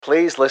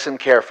Please listen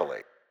carefully.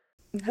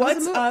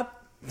 What's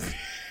up?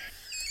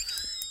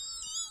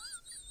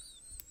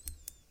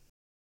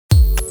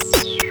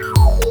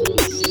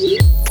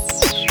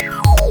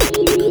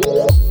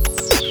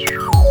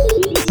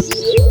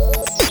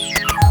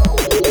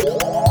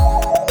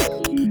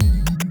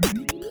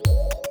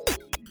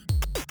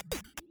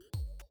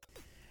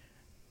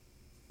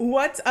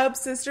 What's up,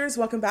 sisters?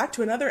 Welcome back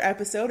to another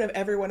episode of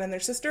Everyone and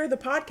Their Sister, the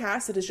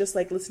podcast that is just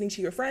like listening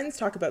to your friends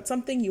talk about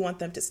something you want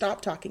them to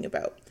stop talking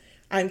about.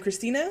 I'm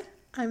Christina.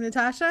 I'm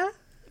Natasha.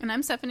 And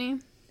I'm Stephanie.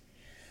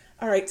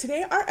 All right,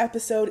 today our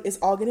episode is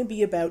all going to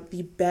be about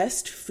the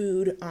best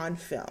food on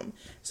film.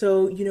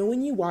 So, you know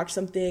when you watch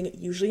something,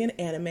 usually an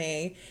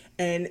anime,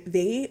 and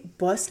they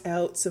bust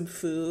out some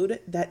food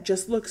that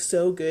just looks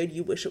so good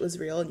you wish it was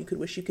real and you could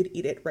wish you could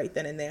eat it right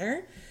then and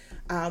there?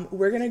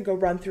 We're going to go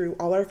run through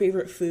all our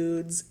favorite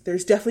foods.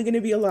 There's definitely going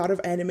to be a lot of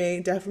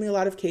anime, definitely a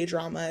lot of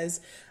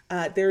K-dramas.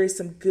 There is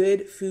some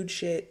good food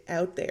shit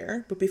out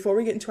there. But before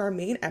we get into our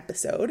main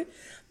episode,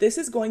 this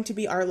is going to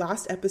be our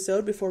last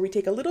episode before we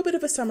take a little bit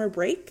of a summer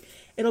break.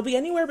 It'll be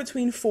anywhere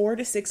between 4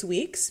 to 6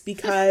 weeks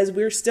because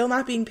we're still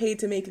not being paid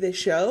to make this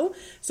show.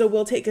 So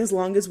we'll take as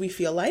long as we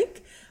feel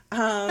like.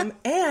 And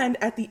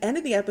at the end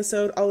of the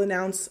episode, I'll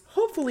announce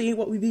hopefully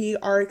what will be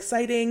our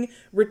exciting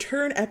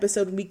return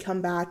episode when we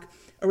come back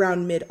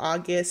around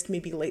mid-August,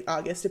 maybe late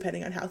August,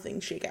 depending on how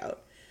things shake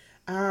out.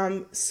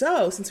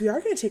 So since we are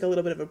going to take a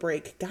little bit of a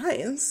break,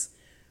 guys,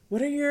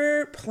 what are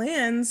your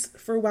plans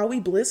for while we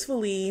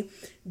blissfully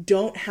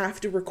don't have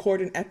to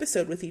record an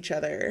episode with each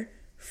other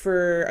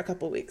for a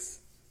couple weeks?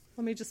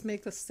 Let me just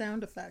make the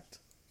sound effect.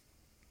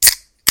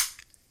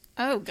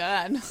 Oh,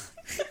 God.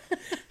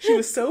 She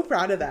was so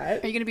proud of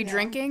that. Are you going to be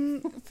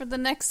drinking for the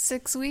next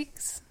 6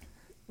 weeks?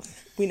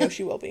 We know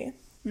she will be.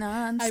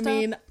 Non-stop? I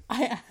mean,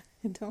 I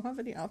don't have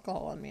any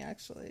alcohol on me,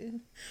 actually.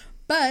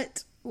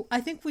 But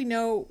I think we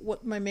know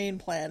what my main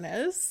plan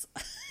is.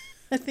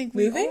 I think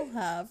we all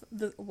have.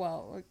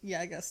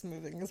 I guess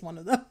moving is one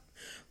of them.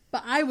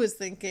 But I was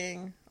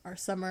thinking our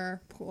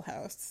summer pool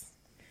house.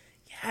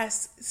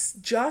 Yes,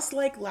 just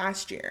like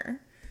last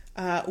year.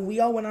 We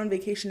all went on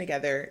vacation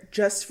together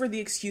just for the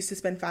excuse to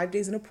spend 5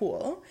 days in a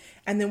pool.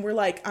 And then we're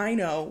like, I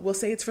know, we'll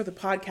say it's for the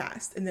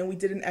podcast. And then we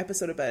did an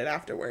episode about it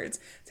afterwards.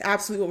 It's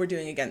absolutely what we're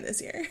doing again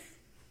this year.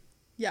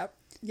 Yep.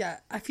 Yeah.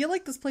 I feel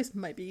like this place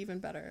might be even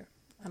better.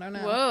 I don't know.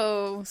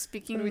 Whoa.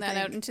 Speaking that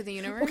out into the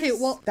universe. Okay,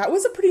 well, that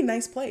was a pretty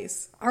nice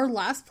place. Our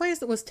last place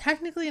that was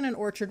technically in an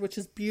orchard, which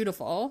is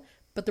beautiful,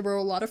 but there were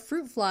a lot of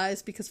fruit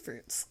flies because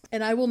fruits.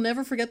 And I will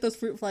never forget those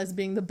fruit flies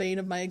being the bane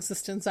of my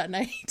existence at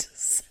night.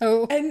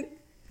 And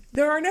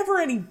there are never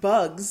any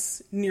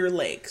bugs near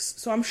lakes,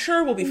 so I'm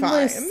sure we'll be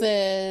fine.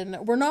 Listen,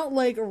 we're not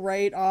like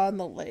right on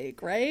the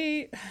lake,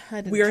 right?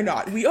 We are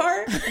not. We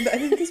are. I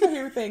think that's my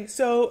favorite thing.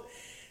 So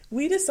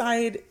we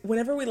decide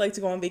whenever we like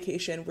to go on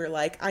vacation, we're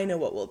like, I know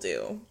what we'll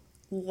do.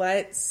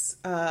 Let's,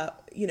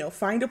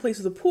 find a place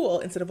with a pool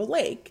instead of a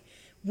lake.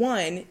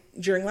 One,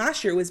 during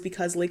last year was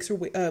because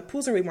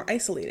pools are way more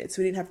isolated.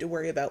 So we didn't have to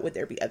worry about would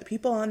there be other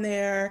people on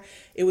there.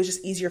 It was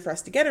just easier for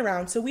us to get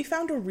around. So we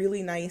found a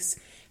really nice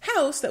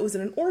house that was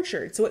in an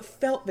orchard. So it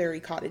felt very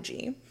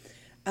cottagey.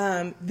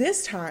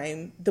 This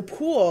time the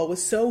pool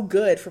was so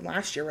good from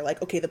last year. We're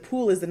like, okay, the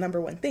pool is the number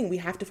one thing. We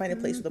have to find a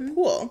place with a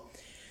pool.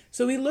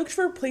 So we looked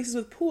for places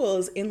with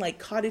pools in like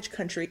cottage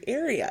country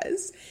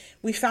areas.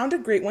 We found a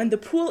great one. The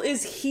pool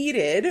is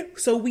heated,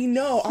 so we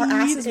know our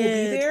asses will be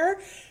there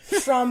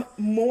from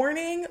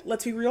morning,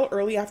 let's be real,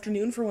 early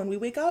afternoon for when we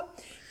wake up,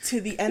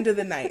 to the end of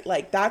the night.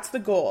 Like, that's the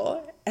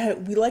goal.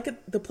 We like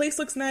it. The place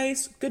looks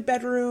nice, good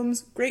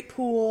bedrooms, great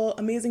pool,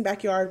 amazing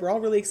backyard. We're all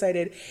really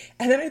excited.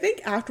 And then I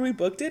think after we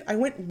booked it, I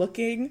went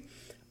looking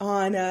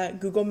on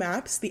Google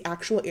Maps, the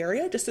actual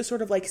area, just to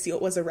sort of like see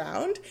what was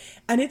around.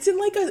 And it's in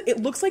like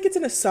it looks like it's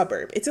in a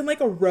suburb. It's in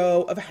like a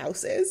row of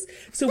houses.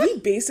 So we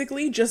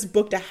basically just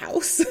booked a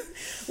house.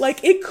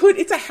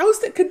 It's a house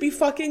that could be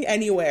fucking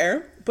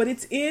anywhere, but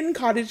it's in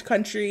cottage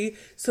country.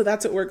 So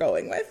that's what we're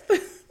going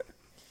with.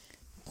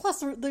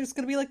 Plus, there's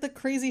going to be like the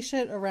crazy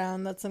shit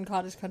around that's in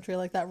cottage country,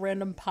 like that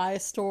random pie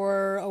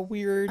store, a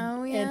weird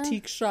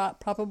antique shop,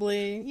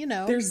 probably,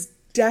 There's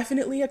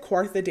definitely a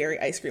Kawartha dairy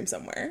ice cream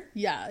somewhere.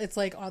 Yeah, it's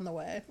like on the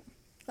way.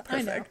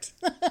 Perfect.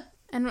 I know.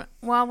 And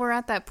while we're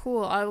at that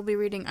pool, I will be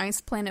reading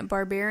Ice Planet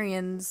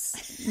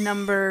Barbarians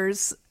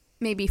numbers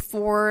maybe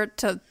 4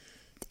 to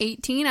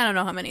 18. I don't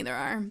know how many there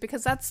are,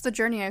 because that's the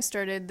journey I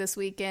started this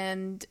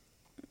weekend.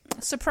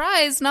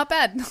 Surprise, not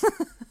bad.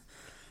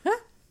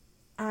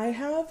 I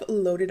have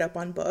loaded up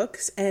on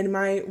books, and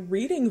my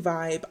reading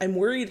vibe, I'm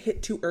worried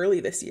hit too early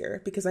this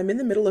year because I'm in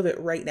the middle of it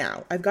right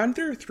now. I've gone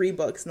through 3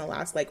 books in the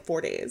last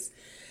 4 days,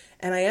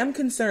 and I am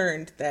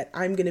concerned that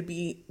I'm going to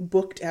be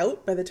booked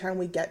out by the time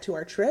we get to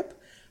our trip.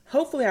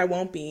 Hopefully I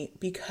won't be,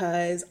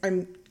 because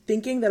I'm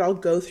thinking that I'll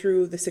go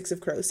through the Six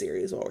of Crows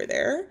series while we're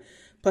there,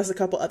 plus a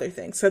couple other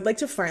things. So I'd like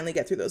to finally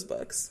get through those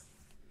books.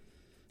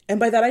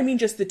 And by that I mean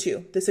just the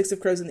 2, the Six of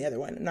Crows and the other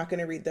one. I'm not going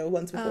to read the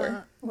ones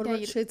before. What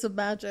about Shades of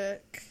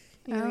Magic?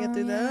 You gonna get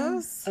through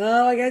those?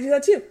 Oh, I gotta do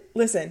that too.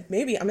 Listen,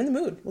 maybe I'm in the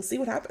mood. We'll see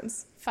what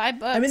happens.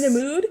 $5. I'm in the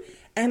mood,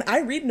 and I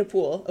read in a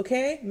pool,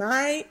 okay?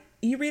 My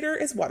e-reader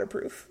is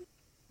waterproof.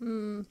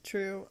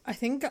 True. I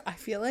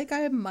feel like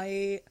I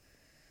might,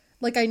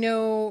 like, I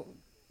know,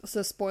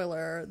 so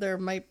spoiler, there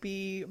might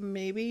be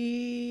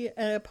maybe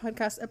a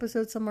podcast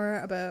episode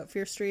somewhere about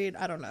Fear Street.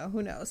 I don't know.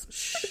 Who knows?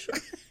 Shh.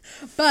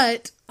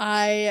 But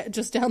I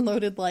just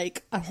downloaded,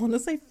 like, I want to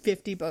say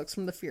 50 books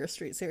from the Fear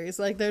Street series.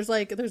 There's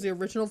the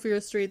original Fear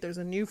Street, there's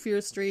a new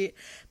Fear Street,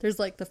 there's,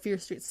 like, the Fear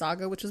Street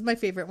saga, which was my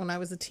favorite when I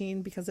was a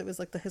teen because it was,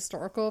 like, the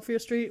historical Fear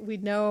Street. We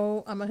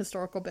know I'm a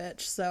historical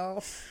bitch,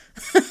 so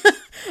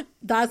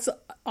that's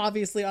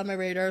obviously on my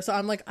radar. So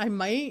I'm like, I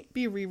might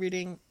be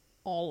rereading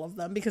all of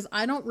them because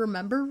I don't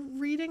remember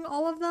reading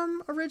all of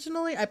them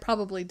originally. I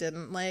probably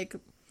didn't. Like,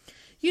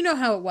 you know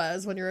how it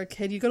was when you're a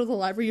kid. You go to the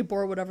library, you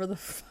borrow whatever the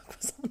fuck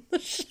was on the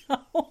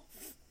shelf.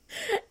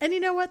 And you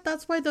know what?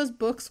 That's why those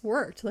books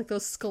worked. Like,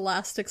 those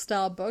scholastic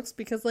style books.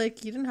 Because,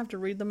 like, you didn't have to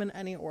read them in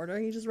any order.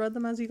 You just read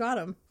them as you got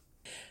them.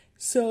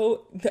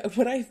 So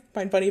what I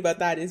find funny about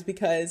that is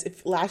because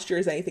if last year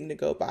is anything to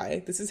go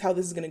by, this is how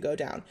this is going to go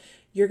down.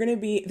 You're going to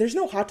be... There's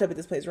no hot tub at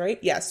this place, right?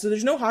 Yes. So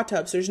there's no hot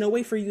tub. So there's no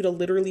way for you to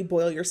literally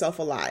boil yourself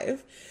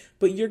alive.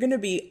 But you're going to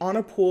be on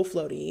a pool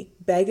floaty,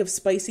 bag of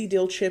spicy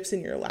dill chips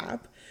in your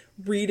lap,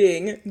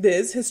 reading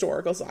this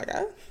historical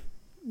saga.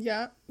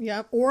 Yeah.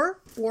 Or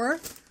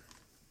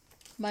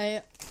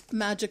my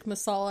magic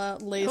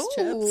masala Lay's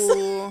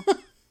chips.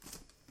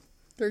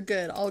 They're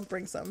good. I'll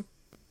bring some.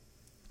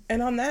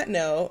 And on that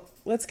note,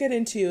 let's get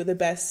into the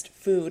best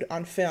food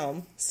on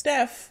film.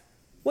 Steph,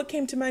 what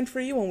came to mind for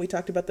you when we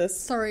talked about this?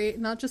 Sorry,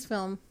 not just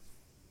film.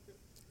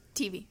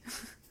 TV.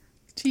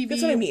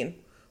 That's what I mean.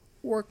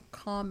 Or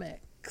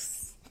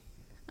comics.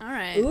 All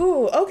right.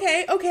 Ooh,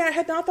 okay. I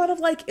had not thought of,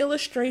 like,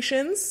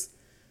 illustrations.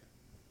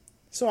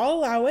 So I'll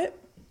allow it.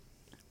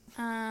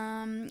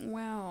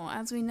 Well,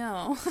 as we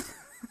know,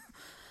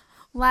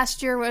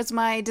 last year was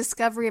my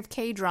discovery of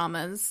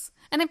K-dramas.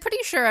 And I'm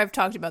pretty sure I've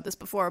talked about this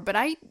before, but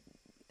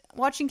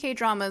watching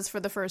K-dramas for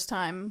the first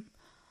time,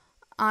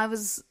 I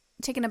was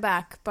taken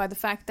aback by the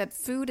fact that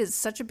food is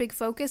such a big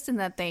focus and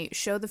that they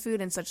show the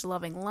food in such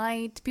loving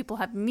light. People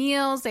have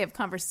meals, they have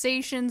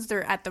conversations,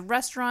 they're at the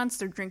restaurants,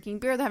 they're drinking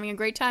beer, they're having a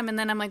great time. And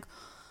then I'm like,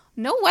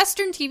 no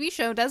Western TV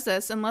show does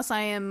this unless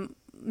I am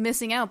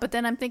missing out. But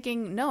then I'm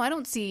thinking, no, I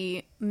don't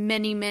see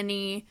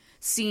many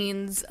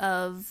scenes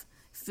of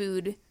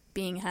food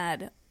being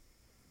had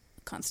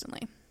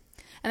constantly.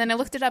 And then I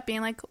looked it up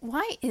being like,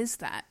 why is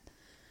that?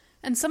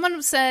 And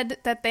someone said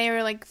that they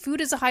are like,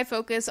 food is a high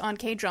focus on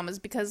K-dramas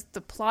because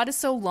the plot is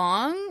so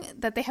long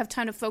that they have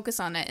time to focus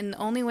on it. And the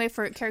only way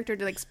for a character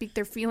to, like, speak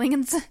their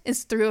feelings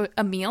is through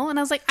a meal. And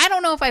I was like, I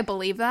don't know if I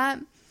believe that.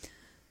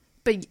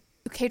 But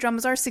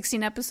K-dramas are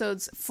 16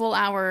 episodes, full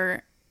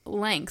hour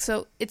length.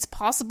 So it's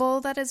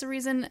possible that is a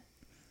reason.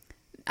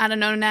 I don't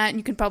know, Nat,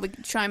 you can probably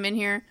chime in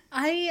here.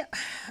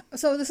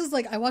 So this is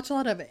like, I watch a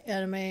lot of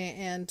anime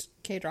and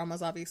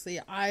K-dramas, obviously.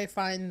 I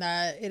find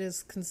that it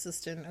is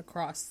consistent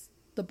across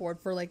the board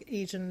for, like,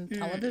 Asian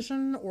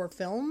television or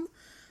film.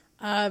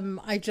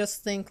 I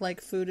just think, like,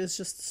 food is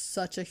just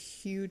such a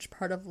huge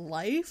part of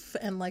life,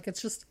 and, like,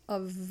 it's just a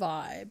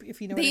vibe,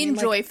 if you know what I mean. They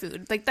enjoy like,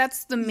 food. Like,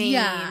 that's the main...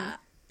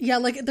 Yeah,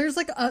 like, there's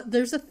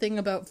a thing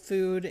about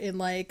food in,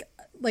 like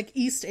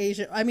East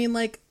Asia. I mean,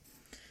 like,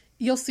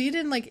 you'll see it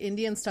in, like,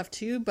 Indian stuff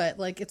too, but,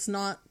 like, it's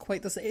not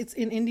quite the same. It's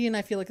in Indian,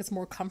 I feel like it's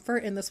more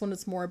comfort. In this one,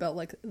 it's more about,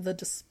 like, the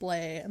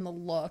display and the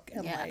look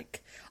and,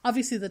 like,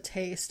 obviously the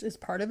taste is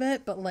part of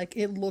it, but, like,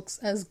 it looks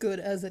as good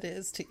as it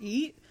is to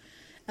eat.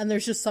 And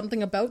there's just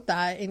something about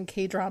that in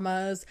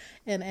K-dramas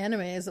and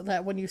animes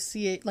that when you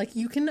see it, like,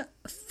 you can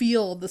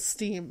feel the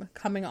steam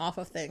coming off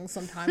of things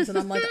sometimes. And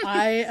I'm like,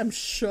 I am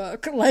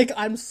shook. Like,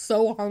 I'm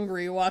so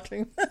hungry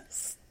watching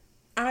this.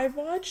 I've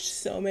watched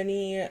so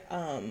many,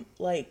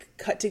 like,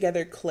 cut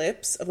together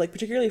clips of, like,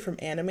 particularly from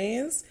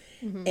animes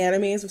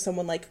with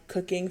someone, like,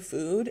 cooking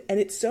food, and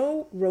it's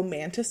so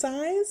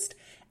romanticized,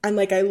 and,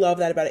 like, I love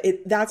that about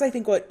it. That's, I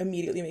think, what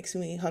immediately makes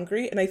me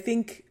hungry, and I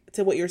think,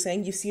 to what you're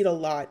saying, you see it a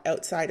lot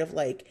outside of,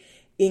 like,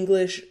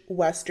 English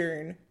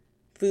Western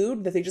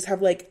food, that they just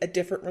have, like, a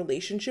different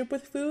relationship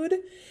with food,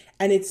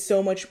 and it's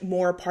so much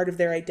more a part of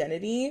their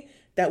identity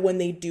that when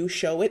they do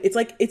show it, it's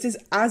like, it's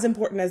as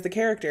important as the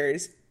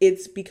characters.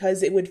 It's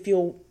because it would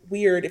feel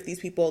weird if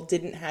these people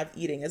didn't have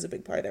eating as a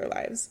big part of their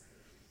lives.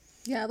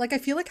 Yeah, like, I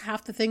feel like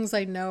half the things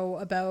I know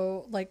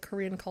about, like,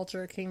 Korean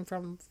culture came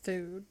from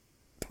food.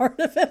 Part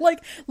of it,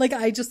 like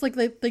I just, like,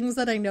 the things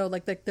that I know,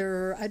 like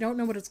they're, I don't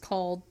know what it's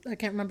called, I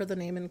can't remember the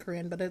name in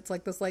Korean, but it's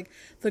like this, like,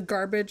 the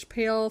garbage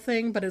pail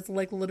thing, but it's,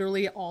 like,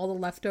 literally all the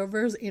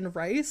leftovers in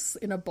rice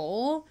in a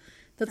bowl.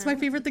 That's my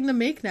favorite thing to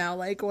make now.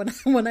 Like,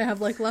 when I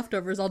have, like,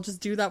 leftovers, I'll just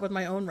do that with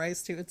my own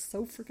rice too. It's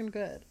so freaking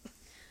good.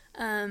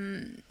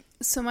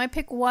 So my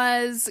pick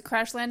was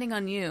Crash Landing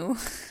on You,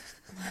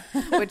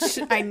 which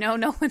I know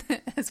no one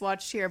has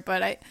watched here,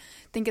 but I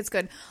think it's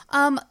good.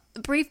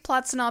 Brief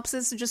plot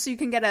synopsis, just so you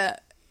can get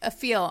a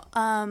feel.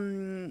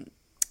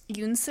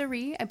 Yoon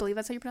Seri, I believe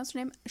that's how you pronounce her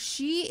name.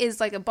 She is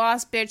like a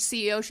boss bitch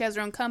CEO. She has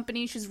her own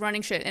company. She's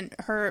running shit. And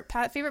her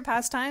favorite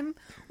pastime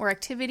or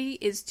activity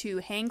is to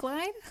hang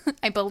glide.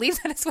 I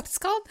believe that is what it's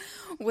called.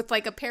 With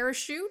like a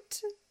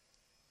parachute.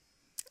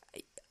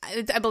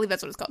 I believe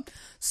that's what it's called.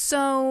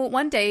 So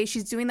one day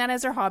she's doing that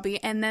as her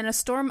hobby. And then a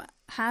storm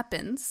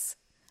happens.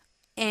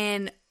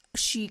 And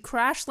she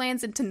crash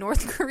lands into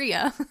North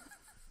Korea.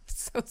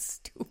 So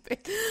stupid.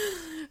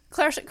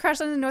 Crash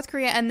lands in North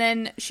Korea, and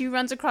then she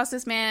runs across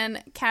this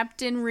man,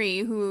 Captain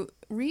Ri,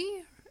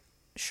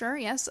 sure,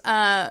 yes,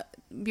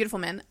 beautiful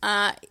man,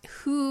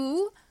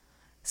 who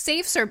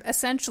saves her,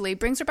 essentially,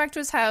 brings her back to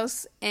his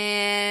house,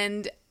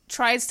 and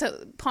tries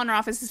to pawn her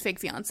off as his fake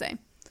fiance.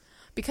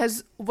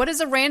 Because what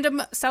is a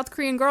random South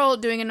Korean girl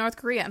doing in North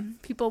Korea?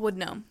 People would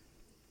know.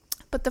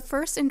 But the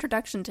first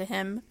introduction to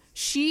him,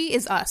 she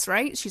is us,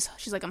 right? She's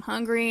like, I'm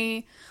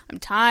hungry, I'm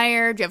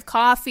tired, do you have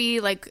coffee?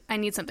 Like, I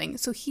need something.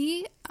 So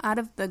he, out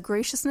of the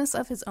graciousness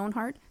of his own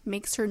heart,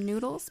 makes her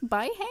noodles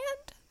by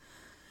hand.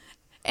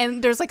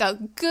 And there's like a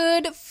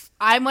good,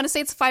 I want to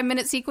say it's a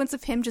 5-minute sequence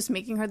of him just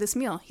making her this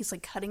meal. He's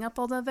like cutting up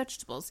all the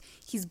vegetables.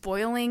 He's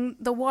boiling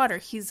the water.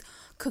 He's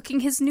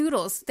cooking his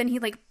noodles. Then he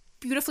like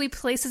beautifully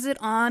places it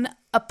on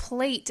a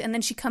plate, and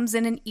then she comes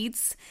in and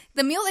eats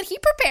the meal that he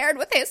prepared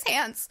with his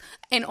hands.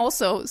 And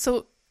also,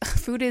 so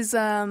food is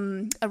a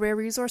rare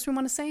resource, we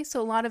want to say.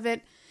 So a lot of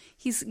it,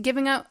 he's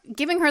giving her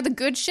the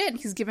good shit.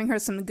 He's giving her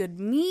some good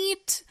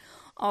meat,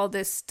 all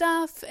this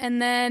stuff,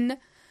 and then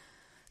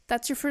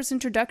that's your first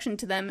introduction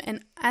to them.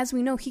 And as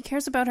we know, he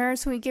cares about her,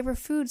 so he gave her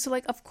food. So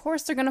like, of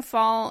course they're gonna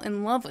fall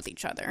in love with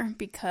each other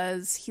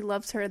because he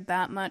loves her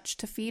that much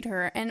to feed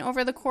her. And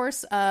over the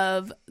course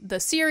of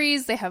the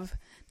series, they have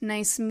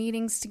nice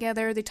meetings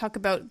together. They talk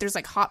about, there's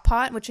like hot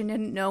pot, which I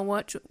didn't know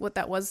what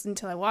that was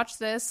until I watched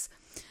this.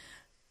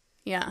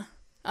 Yeah.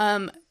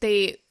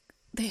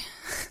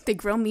 They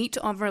grill meat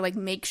over like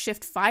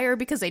makeshift fire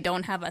because they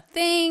don't have a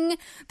thing.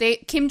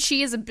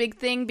 Kimchi is a big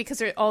thing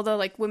because all the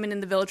like women in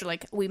the village are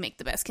like, we make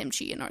the best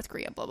kimchi in North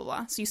Korea, blah blah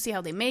blah. So you see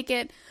how they make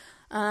it.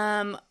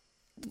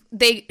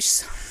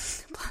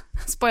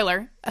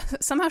 Spoiler,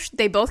 somehow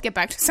they both get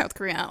back to South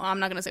Korea. I'm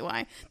not gonna say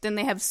why. Then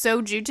they have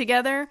soju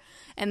together,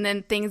 and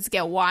then things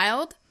get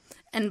wild.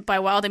 And by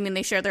wild, I mean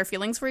they share their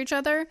feelings for each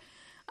other.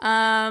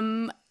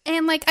 And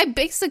like I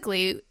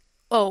basically.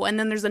 Oh, and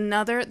then there's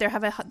another. They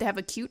have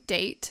a cute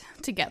date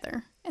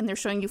together, and they're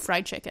showing you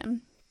fried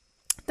chicken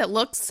that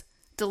looks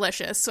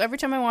delicious. So every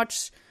time I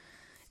watch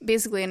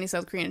basically any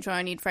South Korean show,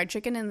 I need fried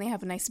chicken, and they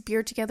have a nice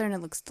beer together, and it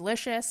looks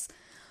delicious.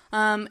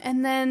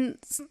 And then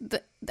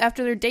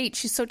after their date,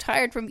 she's so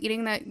tired from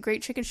eating that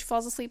great chicken, she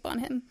falls asleep on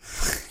him.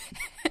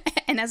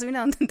 And as we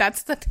know,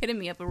 that's the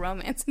epitome of a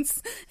romance in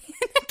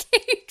a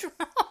K-drama.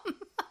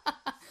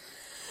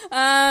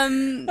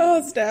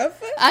 Oh, Steph.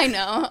 I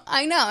know.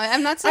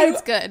 I'm not saying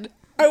it's good.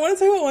 I want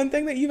to talk about one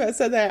thing that you've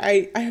said that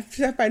I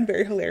find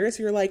very hilarious.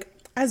 You're like,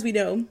 as we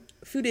know,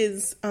 food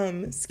is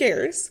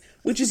scarce,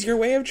 which is your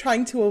way of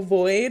trying to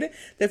avoid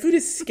that food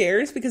is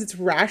scarce because it's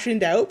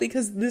rationed out,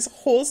 because this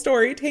whole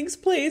story takes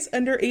place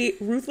under a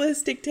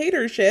ruthless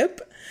dictatorship.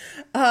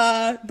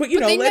 But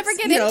they never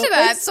get into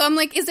that. So I'm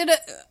like, is it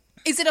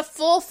a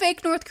full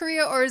fake North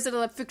Korea, or is it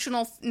a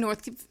fictional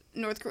North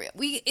Korea?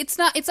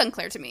 It's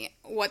unclear to me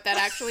what that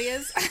actually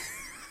is.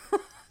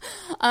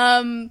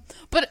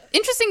 But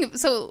interesting.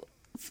 So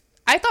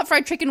I thought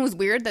fried chicken was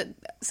weird that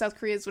South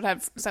Koreans would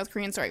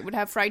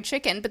have fried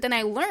chicken. But then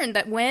I learned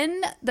that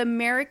when the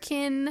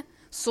American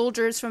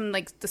soldiers from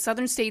like the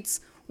southern states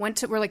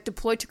were like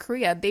deployed to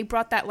Korea, they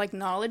brought that like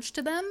knowledge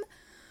to them,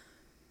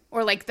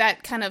 or like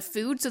that kind of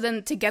food. So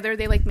then together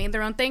they like made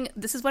their own thing.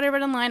 This is what I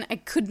read online. I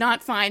could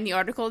not find the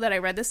article that I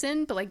read this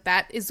in, but like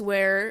that is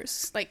where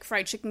like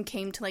fried chicken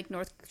came to like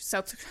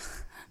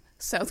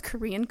South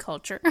Korean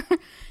culture.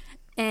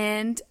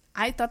 And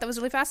I thought that was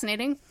really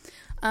fascinating.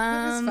 It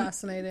is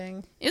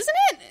fascinating, isn't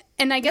it?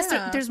 And I guess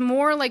there's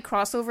more like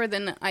crossover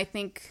than I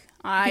think.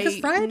 Because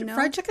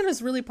fried chicken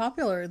is really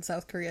popular in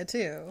South Korea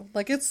too.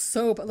 Like it's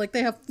so like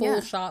they have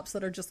full shops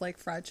that are just like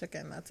fried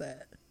chicken. That's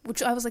it.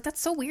 Which I was like,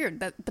 that's so weird.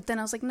 But then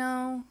I was like,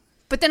 no.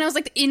 But then I was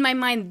like, in my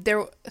mind,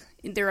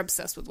 they're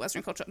obsessed with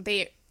Western culture.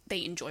 They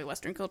enjoy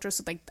Western culture,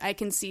 so like I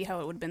can see how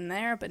it would have been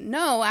there. But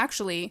no,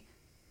 actually,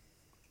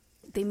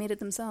 they made it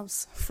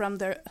themselves from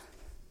their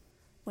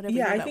whatever.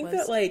 Yeah, I think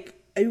that like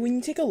when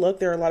you take a look,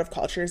 there are a lot of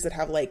cultures that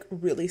have like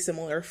really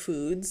similar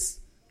foods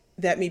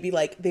that maybe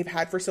like they've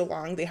had for so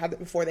long. They had it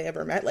before they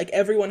ever met. Like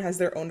everyone has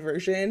their own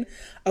version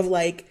of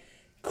like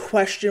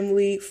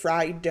questionably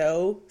fried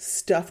dough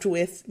stuffed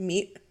with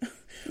meat.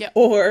 Yep.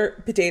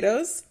 Or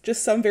potatoes,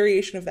 just some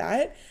variation of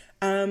that.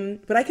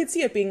 But I could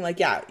see it being like,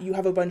 yeah, you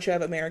have a bunch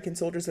of American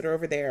soldiers that are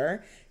over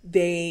there.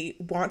 They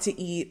want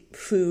to eat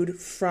food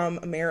from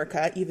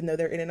America, even though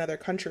they're in another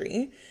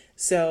country.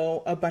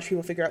 So a bunch of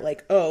people figure out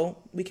like, oh,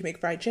 we can make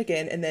fried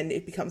chicken, and then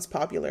it becomes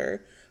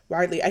popular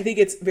widely. I think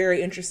it's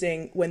very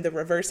interesting when the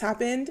reverse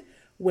happened,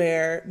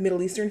 where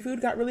Middle Eastern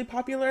food got really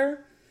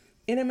popular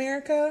in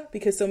America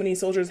because so many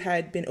soldiers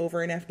had been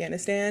over in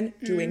Afghanistan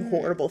doing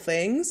horrible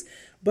things,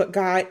 but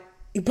got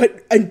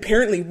but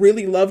apparently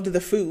really loved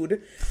the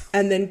food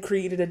and then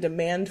created a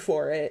demand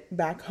for it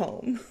back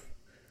home.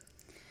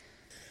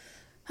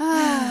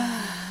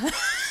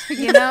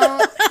 You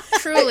know,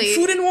 truly.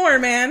 Food and war,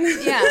 man.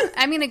 Yeah,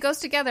 I mean, it goes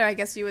together, I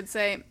guess you would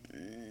say,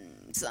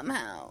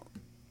 somehow.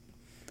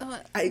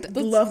 I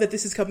love that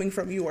this is coming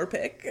from your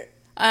pick.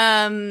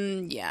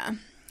 Yeah.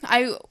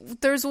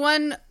 There was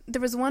one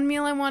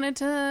meal I wanted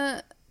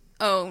to...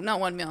 Oh, not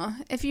one meal.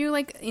 If you're,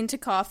 like, into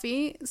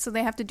coffee, so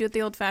they have to do it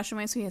the old-fashioned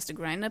way, so he has to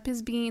grind up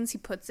his beans, he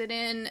puts it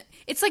in.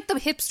 It's like the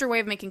hipster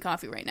way of making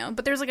coffee right now.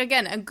 But there's, like,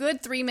 again, a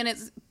good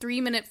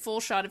 3-minute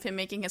full shot of him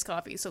making his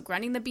coffee. So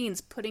grinding the beans,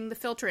 putting the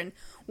filter in,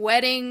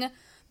 wetting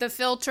the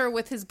filter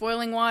with his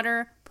boiling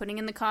water, putting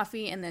in the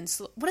coffee, and then...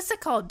 What is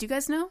that called? Do you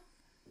guys know?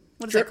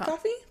 What is drip that called?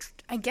 Coffee?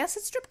 I guess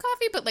it's drip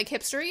coffee, but, like,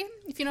 hipstery,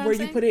 if you know what Where I'm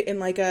saying. you put it in,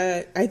 like,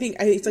 I think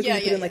it's like Yeah, when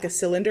you put yeah, in, like, a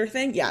cylinder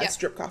thing. Yeah, Yeah. it's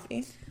drip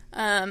coffee.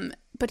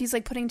 But he's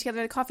like putting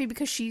together the coffee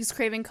because she's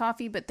craving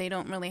coffee, but they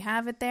don't really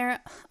have it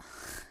there.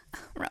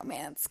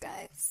 Romance,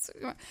 guys.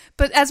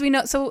 But as we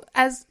know, so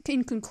as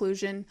in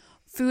conclusion,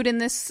 food in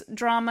this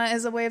drama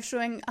is a way of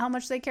showing how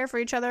much they care for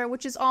each other,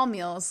 which is all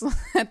meals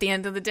at the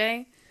end of the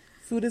day.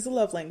 Food is a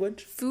love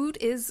language. Food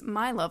is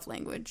my love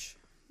language.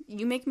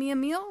 You make me a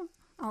meal,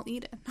 I'll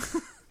eat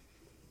it.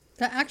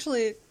 That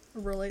actually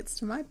relates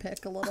to my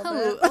pick a little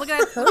Oh, bit. look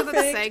at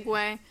that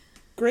segue.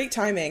 Great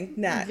timing.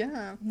 Nat,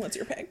 Yeah. what's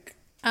your pick?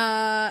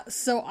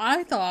 So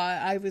I thought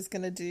I was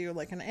gonna do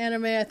like an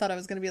anime. I thought I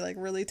was gonna be like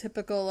really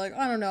typical, like,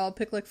 I don't know, I'll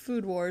pick like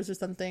Food Wars or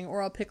something,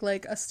 or I'll pick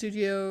like a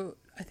studio,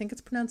 I think it's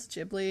pronounced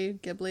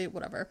Ghibli,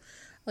 whatever.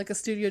 Like a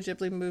Studio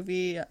Ghibli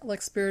movie,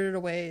 like Spirited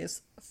Away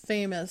is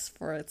famous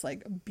for its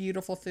like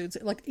beautiful foods.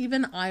 Like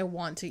even I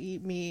want to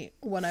eat meat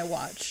when I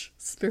watch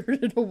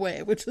Spirited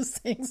Away, which is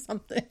saying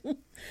something.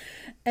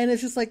 And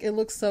it's just like, it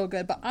looks so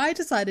good. But I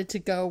decided to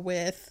go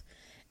with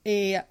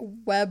a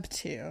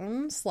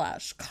webtoon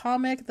 /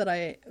 comic that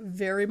I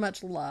very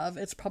much love.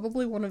 It's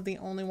probably one of the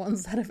only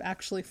ones that I've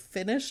actually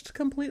finished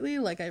completely.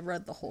 Like I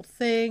read the whole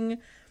thing.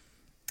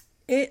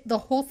 The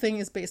whole thing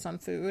is based on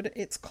food.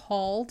 It's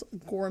called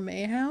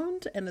Gourmet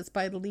Hound and it's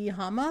by Lee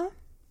Hama.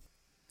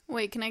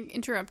 Wait, can I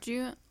interrupt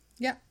you?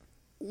 Yeah.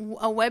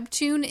 A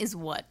webtoon is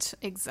what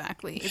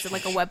exactly? Is it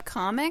like a web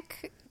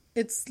comic?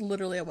 It's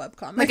literally a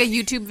webcomic. Like a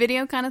YouTube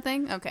video kind of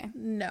thing? Okay.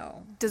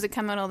 No. Does it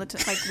come out all the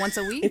time? Like once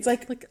a week? It's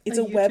like it's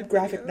a YouTube web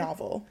graphic video.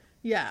 novel.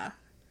 Yeah.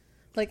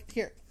 Like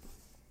here.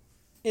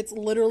 It's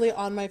literally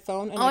on my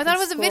phone. And Oh, I thought it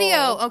was scroll. a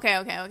video.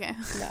 Okay.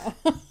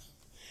 No.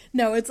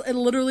 No, it's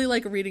literally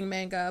like reading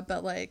manga,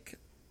 but like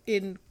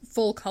in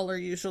full color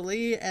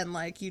usually, and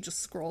like you just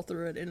scroll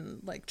through it in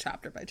like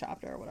chapter by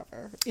chapter or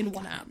whatever in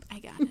one app. I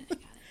got it.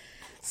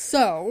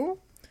 So,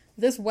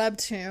 this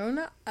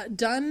webtoon,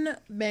 done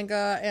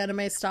manga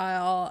anime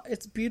style,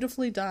 it's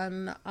beautifully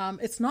done.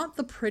 It's not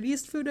the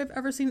prettiest food I've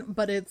ever seen,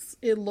 but it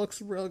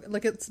looks real,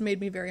 like it's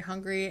made me very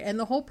hungry. And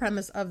the whole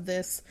premise of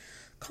this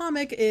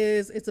comic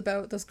is it's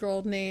about this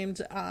girl named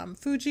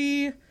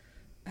Fuji.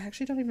 I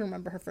actually don't even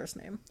remember her first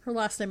name. Her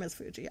last name is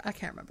Fuji. I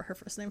can't remember her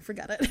first name.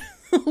 Forget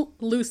it.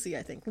 Lucy,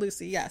 I think.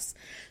 Lucy, yes.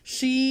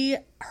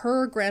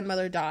 Her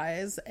grandmother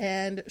dies,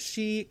 and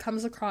she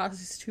comes across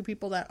these two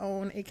people that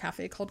own a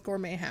cafe called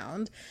Gourmet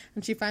Hound,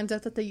 and she finds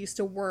out that they used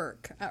to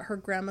work at her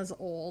grandma's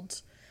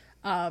old,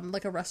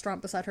 like a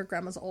restaurant beside her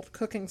grandma's old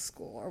cooking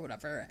school or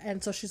whatever.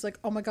 And so she's like,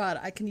 oh my god,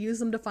 I can use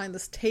them to find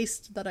this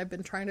taste that I've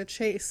been trying to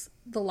chase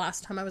the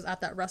last time I was at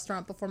that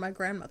restaurant before my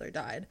grandmother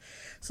died.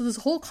 So this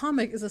whole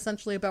comic is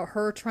essentially about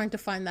her trying to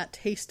find that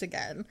taste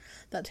again,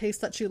 that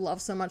taste that she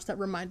loved so much that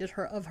reminded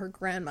her of her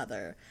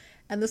grandmother.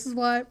 And this is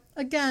why,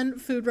 again,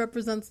 food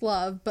represents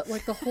love, but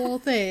like the whole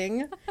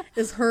thing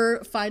is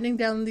her finding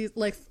down these,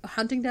 like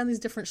hunting down these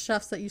different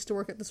chefs that used to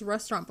work at this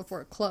restaurant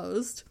before it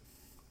closed.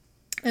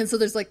 And so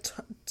there's like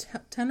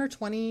 10 or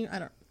 20,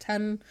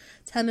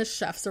 10-ish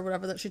chefs or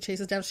whatever that she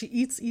chases down. She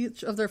eats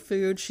each of their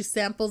food. She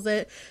samples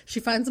it. She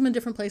finds them in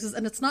different places.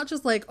 And it's not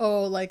just like,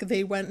 oh, like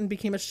they went and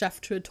became a chef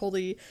to a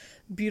totally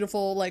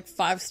beautiful, like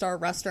 5-star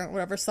restaurant,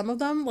 whatever. Some of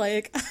them,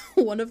 like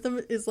one of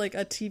them is like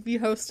a TV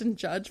host and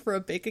judge for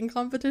a baking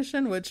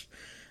competition, which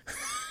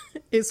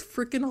is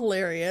freaking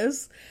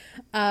hilarious.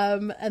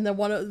 And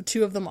then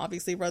two of them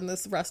obviously run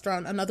this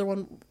restaurant. Another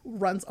one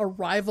runs a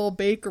rival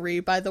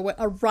bakery, by the way,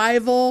 a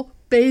rival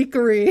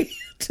bakery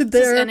to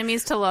their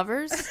enemies to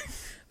lovers.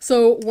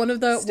 So one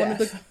of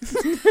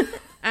the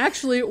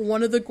actually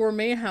one of the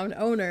Gourmet Hound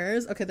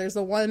owners. Okay, there's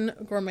the one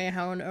Gourmet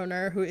Hound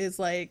owner who is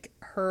like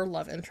her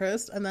love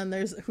interest, and then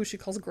there's who she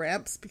calls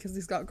Gramps because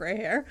he's got gray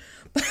hair.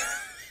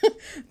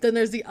 Then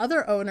there's the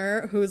other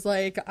owner who's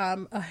like a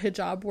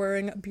hijab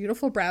wearing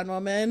beautiful brown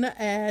woman,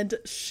 and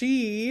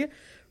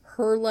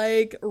her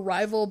like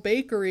rival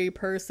bakery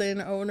person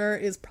owner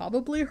is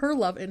probably her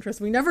love interest.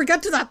 We never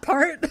get to that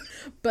part,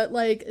 but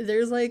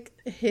there's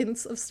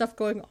hints of stuff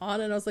going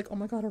on, and I was like, oh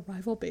my god, a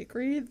rival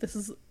bakery. This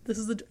is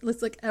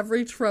it's like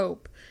every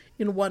trope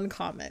in one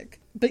comic.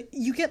 But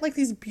you get like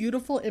these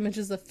beautiful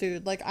images of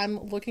food. Like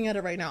I'm looking at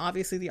it right now.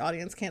 Obviously the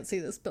audience can't see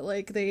this, but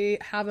like they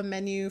have a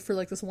menu for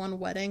like this one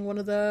wedding one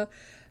of the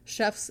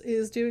chefs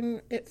is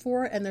doing it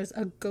for, and there's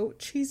a goat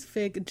cheese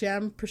fig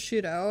jam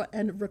prosciutto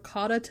and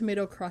ricotta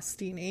tomato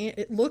crostini.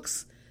 It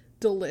looks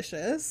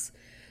delicious.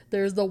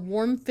 There's the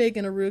warm fig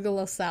and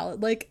arugula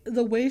salad. Like,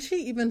 the way she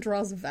even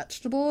draws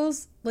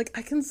vegetables, like,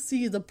 I can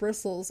see the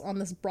bristles on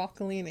this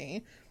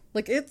broccolini.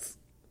 Like, it's...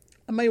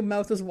 My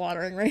mouth is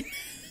watering right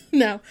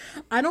now.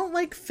 I don't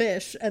like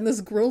fish, and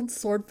this grilled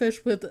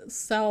swordfish with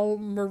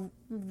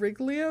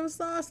salmoriglio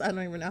sauce, I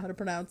don't even know how to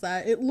pronounce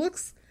that. It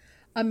looks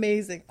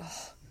amazing.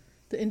 Oh,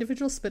 the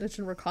individual spinach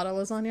and ricotta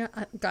lasagna.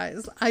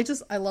 Guys,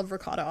 I love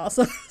ricotta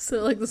also.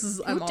 So, like, this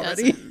is... I'm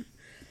already...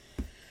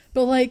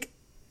 But, like...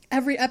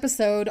 Every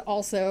episode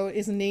also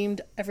is named,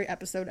 every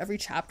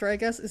chapter, I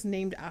guess, is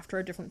named after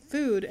a different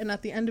food. And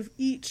at the end of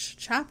each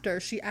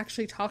chapter, she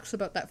actually talks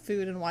about that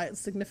food and why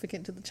it's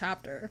significant to the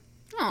chapter.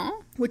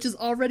 Aww. Which is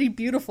already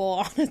beautiful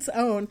on its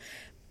own.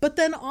 But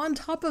then on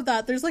top of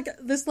that, there's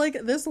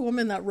this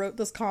woman that wrote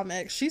this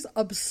comic. She's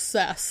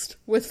obsessed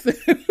with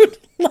food.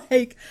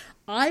 Like,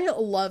 I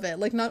love it.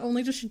 Like, not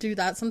only does she do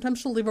that, sometimes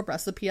she'll leave a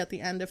recipe at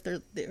the end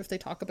if they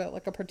talk about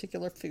like a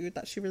particular food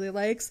that she really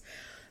likes.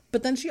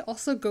 But then she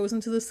also goes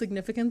into the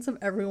significance of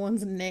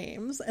everyone's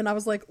names. And I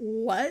was like,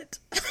 what?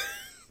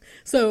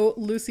 So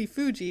Lucy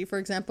Fuji, for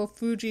example,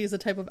 Fuji is a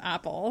type of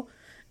apple.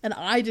 And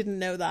I didn't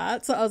know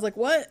that. So I was like,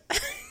 what?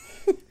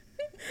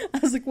 I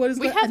was like, what is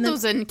that? We have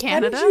those in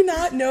Canada. How did you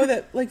not know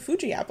that, like,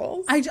 Fuji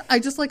apples? I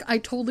just, like, I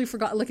totally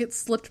forgot. Like, it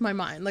slipped my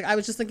mind. Like, I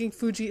was just thinking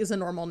Fuji is a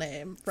normal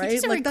name, right?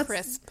 Fuji's like, very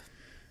crisp.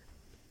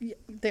 Yeah,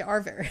 they are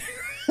very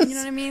You know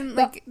what I mean?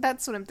 Like,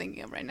 that's what I'm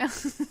thinking of right now.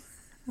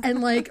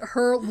 And, like,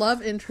 her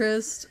love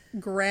interest,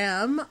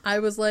 Graham, I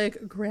was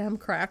like, Graham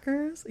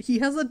Crackers? He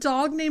has a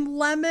dog named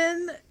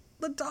Lemon.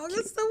 The dog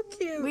is so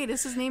cute. Wait,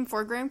 is his name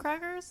for graham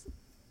crackers?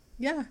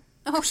 Yeah.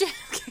 Oh, shit.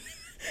 Okay.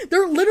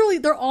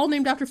 They're all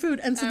named after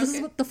food. And so this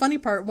is what the funny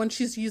part, when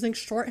she's using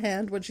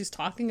shorthand, when she's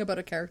talking about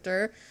a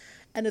character,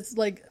 and it's,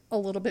 like, a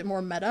little bit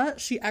more meta,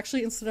 she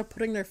actually, instead of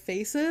putting their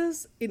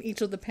faces in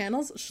each of the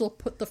panels, she'll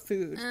put the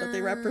food that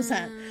they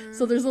represent.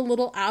 So there's a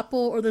little apple,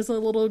 or there's a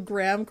little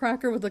graham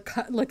cracker with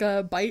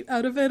a bite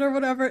out of it or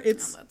whatever.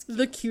 It's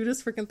the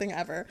cutest freaking thing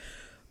ever.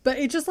 But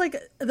it just, like,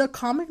 the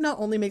comic not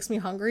only makes me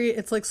hungry,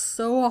 it's, like,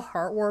 so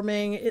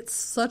heartwarming. It's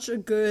such a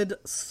good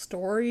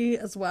story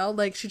as well.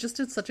 Like, she just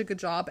did such a good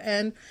job,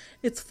 and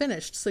it's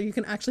finished, so you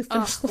can actually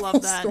finish the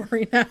whole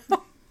story now.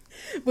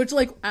 Which,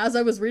 like, as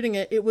I was reading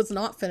it, it was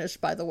not finished,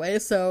 by the way.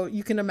 So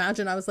you can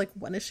imagine, I was like,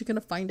 when is she going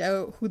to find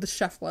out who the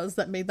chef was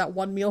that made that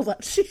one meal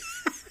that she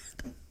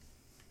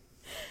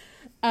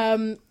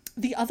had?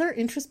 The other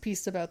interest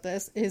piece about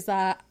this is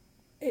that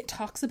it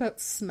talks about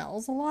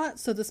smells a lot.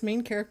 So this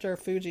main character,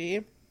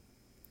 Fuji,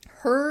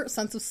 her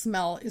sense of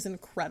smell is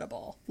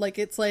incredible. Like,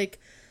 it's, like,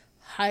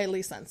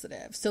 highly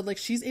sensitive. So, like,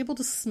 she's able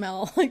to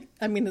smell, like,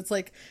 I mean, it's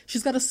like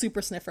she's got a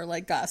super sniffer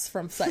like Gus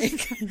from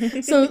Psych.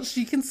 So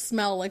she can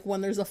smell, like,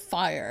 when there's a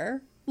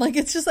fire. Like,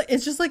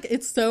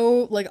 it's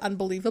so, like,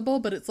 unbelievable,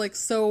 but it's, like,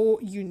 so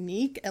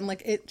unique, and,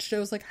 like, it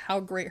shows, like, how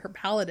great her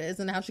palate is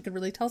and how she could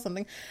really tell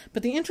something.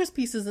 But the interest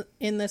pieces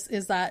in this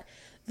is that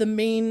the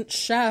main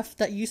chef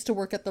that used to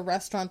work at the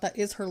restaurant that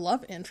is her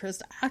love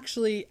interest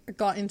actually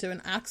got into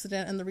an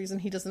accident, and the reason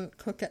he doesn't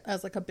cook it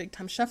as, like, a big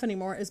time chef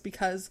anymore is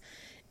because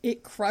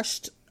it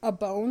crushed a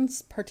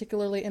bones,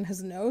 particularly in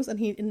his nose, and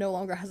he no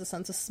longer has a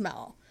sense of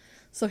smell.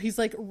 So he's,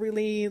 like,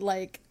 really,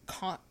 like,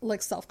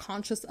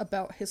 self-conscious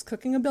about his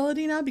cooking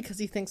ability now, because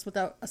he thinks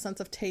without a sense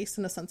of taste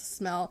and a sense of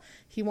smell,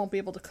 he won't be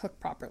able to cook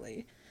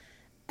properly.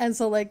 And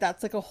so, like,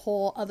 that's, like, a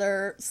whole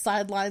other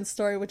sideline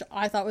story, which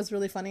I thought was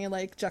really funny,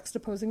 like,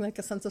 juxtaposing, like,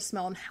 a sense of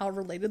smell and how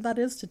related that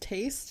is to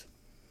taste.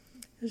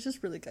 It was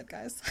just really good,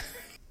 guys.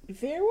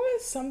 There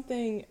was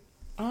something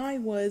I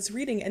was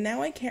reading, and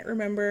now I can't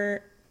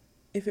remember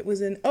if it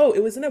was it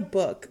was in a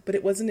book, but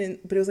it was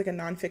like a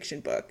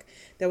nonfiction book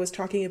that was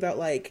talking about,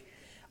 like,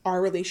 our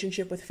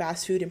relationship with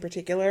fast food in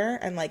particular,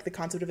 and, like, the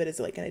concept of it is,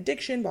 like, an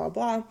addiction, blah,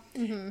 blah, blah.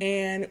 Mm-hmm.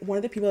 And one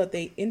of the people that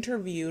they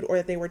interviewed, or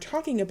that they were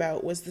talking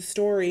about, was the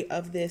story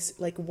of this,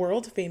 like,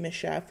 world famous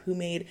chef who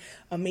made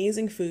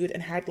amazing food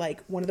and had,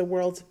 like, one of the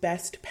world's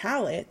best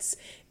palates,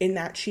 in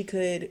that she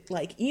could,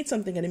 like, eat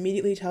something and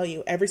immediately tell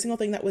you every single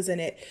thing that was in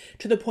it,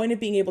 to the point of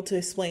being able to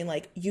explain,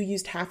 like, you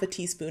used half a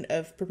teaspoon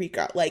of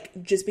paprika,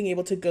 like, just being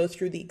able to go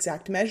through the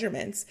exact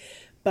measurements.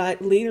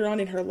 But later on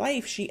in her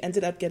life, she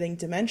ended up getting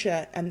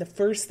dementia, and the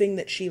first thing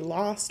that she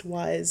lost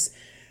was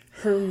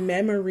her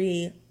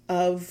memory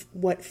of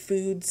what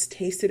foods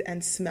tasted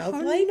and smelled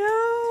like.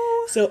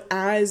 No. So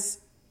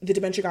as the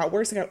dementia got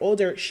worse and got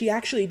older, she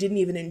actually didn't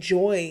even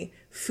enjoy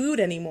food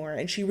anymore,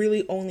 and she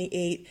really only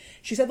ate,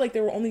 she said, like,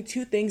 there were only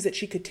two things that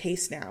she could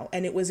taste now,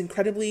 and it was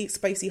incredibly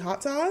spicy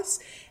hot sauce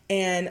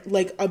and,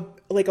 like,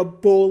 a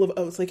bowl of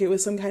oats. Like, it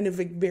was some kind of,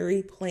 like,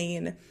 very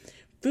plain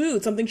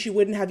food, something she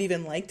wouldn't have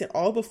even liked at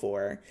all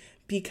before,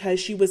 because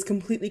she was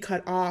completely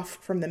cut off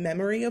from the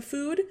memory of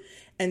food,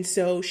 and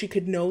so she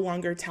could no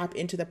longer tap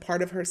into the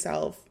part of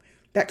herself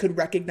that could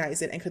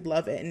recognize it and could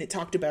love it. And it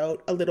talked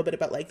about a little bit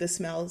about like the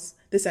smells,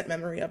 the scent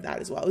memory of that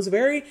as well. It was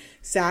very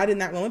sad in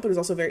that moment, but it was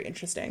also very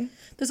interesting.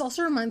 This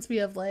also reminds me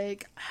of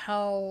like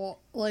how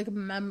like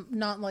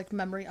not like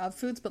memory of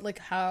foods, but like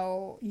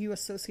how you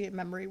associate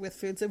memory with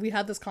foods. And we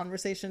had this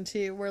conversation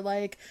too, where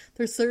like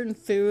there's certain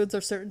foods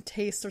or certain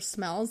tastes or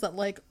smells that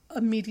like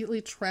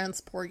immediately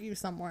transport you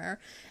somewhere.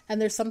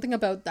 And there's something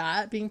about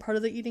that being part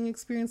of the eating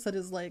experience that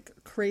is like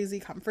crazy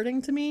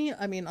comforting to me.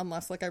 I mean,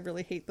 unless like I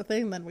really hate the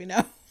thing, then we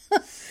know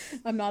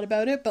I'm not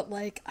about it, but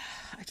like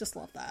I just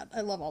love that.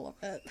 I love all of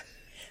it.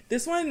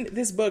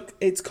 This book,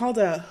 it's called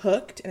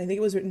Hooked, and I think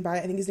it was written by,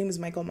 I think his name is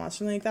Michael Moss,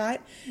 something like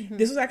that. Mm-hmm.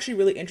 This was actually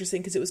really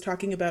interesting because it was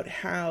talking about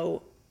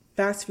how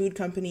fast food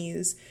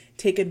companies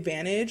take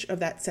advantage of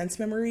that sense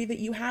memory that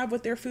you have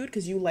with their food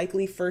because you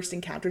likely first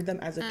encountered them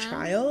as a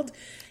child.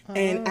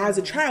 And as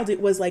a child,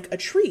 it was like a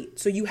treat.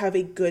 So you have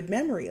a good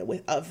memory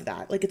of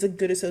that. Like it's a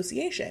good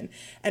association.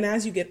 And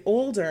as you get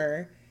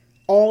older,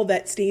 all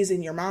that stays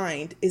in your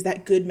mind is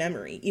that good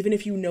memory. Even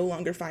if you no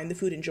longer find the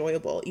food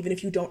enjoyable, even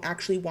if you don't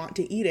actually want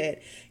to eat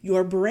it,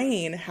 your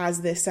brain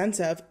has this sense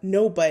of,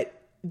 no,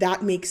 but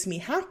that makes me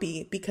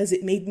happy because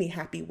it made me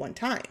happy one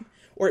time,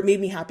 or it made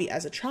me happy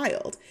as a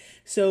child.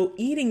 So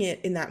eating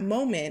it in that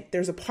moment,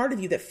 there's a part of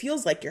you that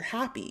feels like you're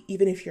happy,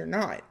 even if you're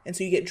not. And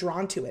so you get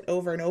drawn to it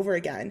over and over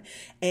again.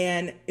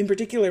 And in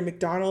particular,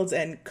 McDonald's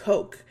and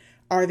Coke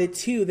are the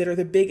two that are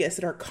the biggest,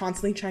 that are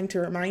constantly trying to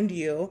remind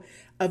you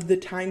of the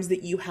times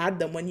that you had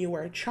them when you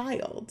were a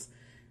child,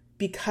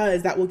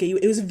 because that will get you.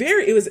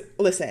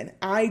 Listen,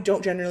 I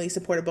don't generally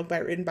support a book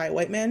written by a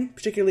white man,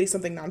 particularly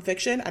something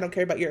nonfiction. I don't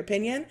care about your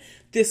opinion.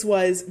 This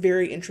was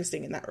very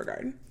interesting in that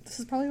regard. This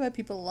is probably why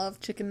people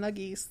love chicken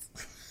nuggies.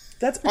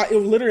 That's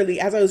literally,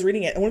 as I was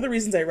reading it, and one of the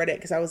reasons I read it,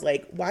 because I was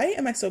like, why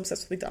am I so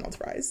obsessed with McDonald's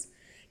fries?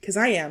 Because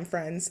I am,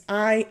 friends.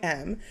 I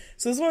am.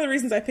 So this is one of the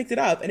reasons I picked it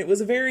up. And it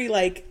was a very,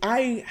 like,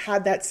 I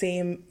had that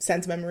same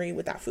sense memory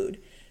with that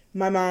food.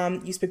 My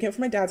mom used to pick me up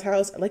from my dad's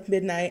house at like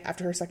midnight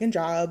after her second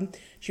job.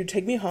 She would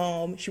take me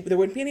home. There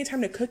wouldn't be any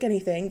time to cook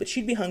anything, but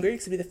she'd be hungry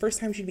because it'd be the first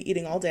time she'd be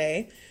eating all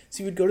day.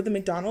 So we would go to the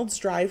McDonald's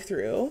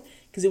drive-thru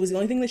because it was the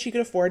only thing that she could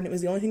afford and it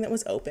was the only thing that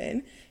was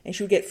open. And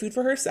she would get food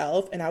for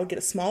herself, and I would get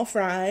a small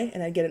fry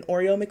and I'd get an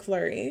Oreo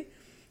McFlurry.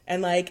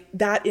 And like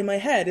that in my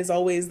head is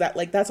always that,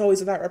 like, that's always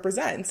what that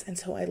represents. And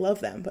so I love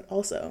them, but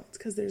also it's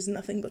because there's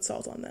nothing but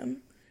salt on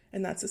them.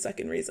 And that's the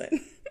second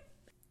reason.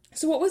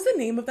 So what was the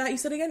name of that you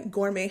said again?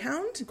 Gourmet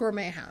Hound?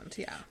 Gourmet Hound,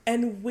 yeah.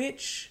 And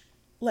which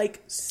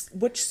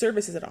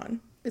service is it on?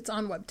 It's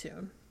on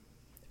Webtoon.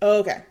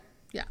 Oh, okay.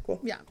 Yeah. Cool.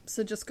 Yeah.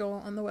 So just go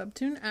on the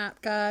Webtoon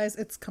app, guys.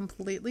 It's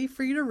completely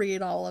free to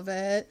read all of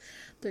it.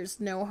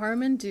 There's no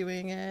harm in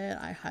doing it.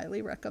 I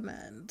highly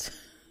recommend.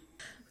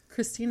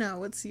 Christina,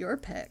 what's your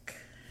pick?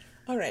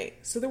 All right.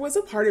 So there was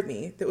a part of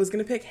me that was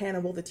going to pick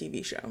Hannibal, the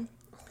TV show.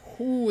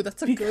 Ooh,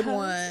 that's a good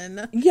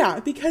one. Yeah,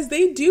 because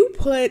they do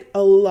put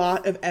a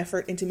lot of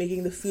effort into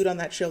making the food on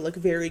that show look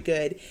very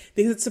good,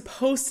 because it's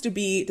supposed to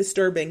be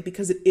disturbing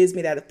because it is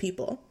made out of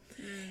people.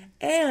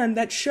 And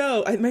that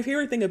show, my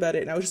favorite thing about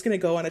it, and I was just going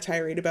to go on a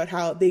tirade about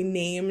how they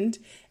named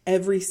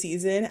every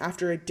season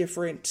after a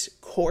different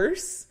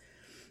course,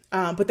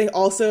 but they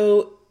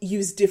also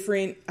use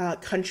different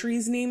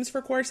countries' names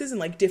for courses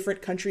and like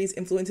different countries'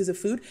 influences of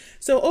food.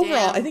 So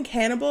overall, I think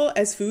Hannibal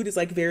as food is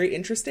like very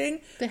interesting.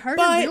 They hired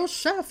a real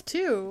chef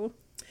too.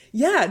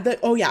 Yeah,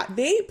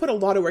 they put a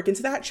lot of work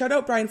into that. Shout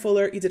out Brian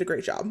Fuller, you did a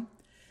great job.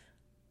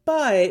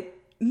 But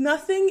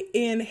nothing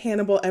in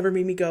Hannibal ever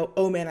made me go,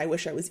 oh man, I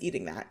wish I was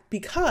eating that,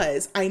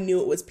 because I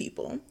knew it was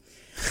people.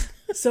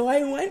 So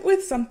I went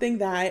with something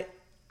that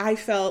I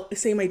felt the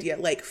same idea,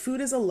 like food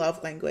is a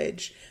love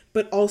language,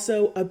 but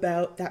also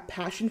about that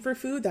passion for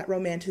food, that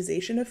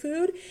romanticization of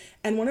food.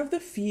 And one of the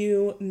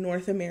few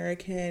North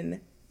American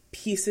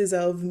pieces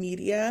of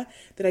media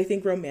that I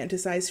think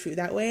romanticized food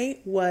that way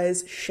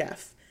was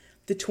Chef,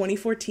 the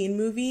 2014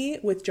 movie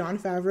with Jon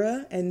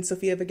Favreau and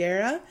Sofia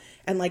Vergara,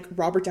 and like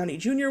Robert Downey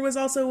Jr. was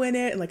also in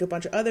it, and like a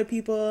bunch of other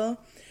people.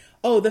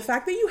 Oh, the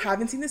fact that you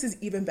haven't seen this is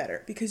even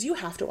better, because you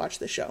have to watch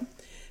this show,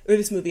 or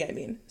this movie, I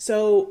mean.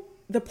 So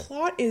the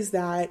plot is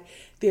that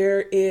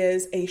there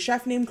is a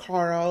chef named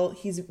Carl.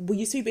 We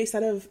used to be based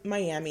out of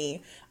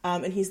Miami,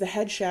 and he's the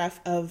head chef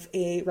of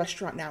a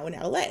restaurant now in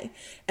LA.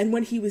 And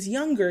when he was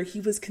younger, he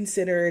was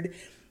considered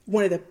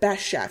one of the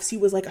best chefs. He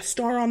was like a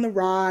star on the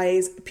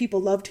rise. People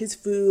loved his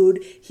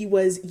food. He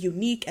was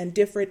unique and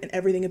different, and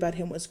everything about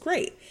him was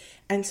great.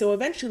 And so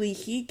eventually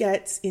he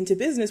gets into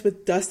business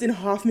with Dustin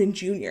Hoffman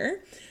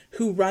Jr.,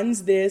 who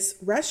runs this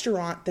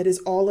restaurant that is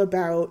all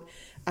about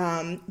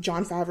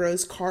Jon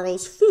Favreau's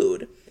Carl's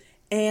food.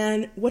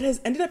 And what has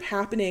ended up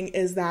happening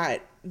is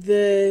that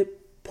the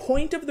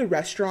point of the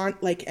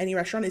restaurant, like any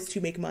restaurant, is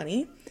to make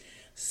money.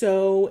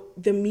 So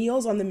the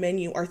meals on the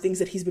menu are things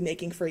that he's been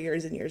making for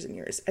years and years and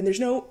years. And there's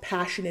no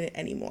passion in it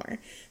anymore.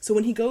 So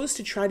when he goes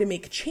to try to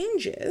make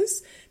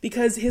changes,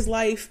 because his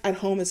life at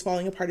home is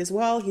falling apart as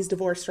well, he's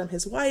divorced from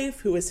his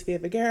wife, who is Sofia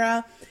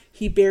Vergara.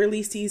 He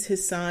barely sees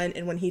his son.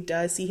 And when he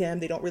does see him,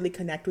 they don't really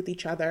connect with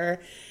each other.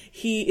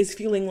 He is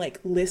feeling like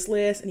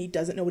listless and he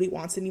doesn't know what he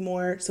wants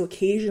anymore. So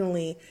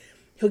occasionally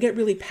he'll get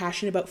really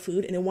passionate about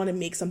food and he'll want to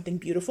make something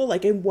beautiful.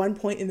 Like at one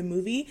point in the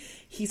movie,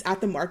 he's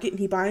at the market and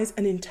he buys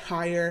an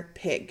entire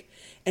pig.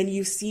 And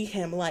you see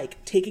him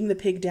like taking the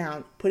pig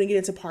down, putting it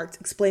into parts,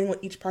 explaining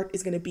what each part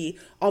is going to be,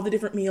 all the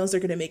different meals they're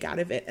going to make out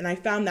of it. And I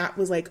found that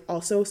was like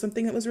also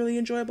something that was really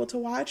enjoyable to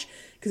watch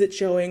because it's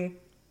showing,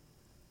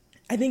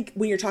 I think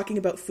when you're talking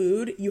about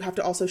food, you have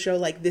to also show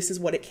like this is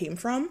what it came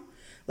from.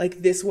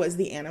 Like this was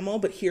the animal,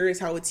 but here is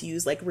how it's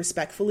used, like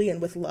respectfully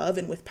and with love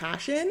and with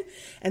passion.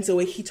 And so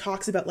he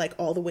talks about like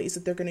all the ways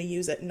that they're going to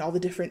use it and all the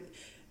different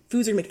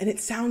foods are making, and it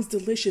sounds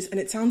delicious and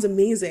it sounds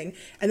amazing.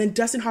 And then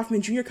Dustin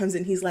Hoffman Jr. comes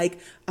in, he's like,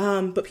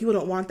 but people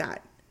don't want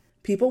that.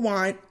 People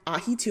want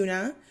ahi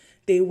tuna.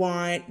 They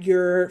want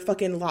your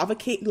fucking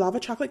lava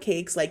chocolate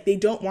cakes. Like they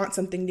don't want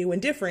something new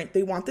and different.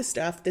 They want the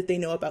stuff that they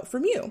know about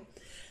from you.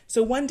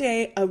 So one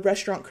day a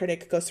restaurant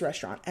critic goes to the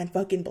restaurant and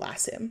fucking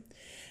blasts him.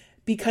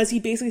 Because he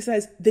basically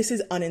says, this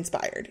is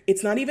uninspired.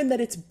 It's not even that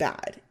it's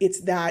bad.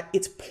 It's that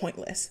it's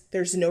pointless.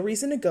 There's no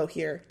reason to go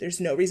here. There's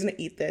no reason to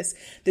eat this.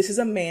 This is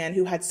a man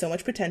who had so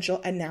much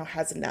potential and now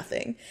has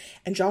nothing.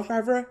 And Jon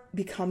Favreau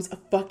becomes a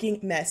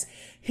fucking mess.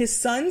 His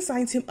son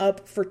signs him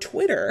up for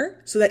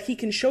Twitter so that he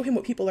can show him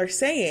what people are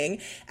saying.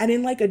 And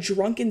in like a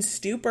drunken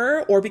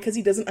stupor, or because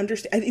he doesn't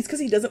understand, it's because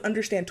he doesn't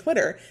understand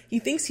Twitter. He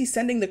thinks he's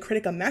sending the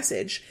critic a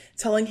message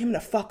telling him to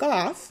fuck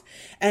off.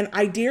 And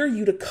I dare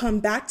you to come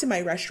back to my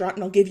restaurant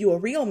and I'll give you a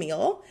real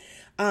meal.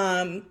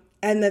 And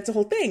that's the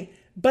whole thing.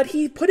 But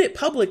he put it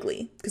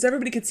publicly because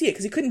everybody could see it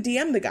because he couldn't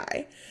DM the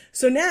guy.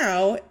 So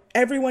now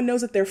everyone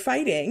knows that they're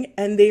fighting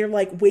and they're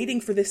like waiting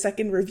for the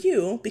second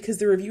review because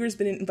the reviewer's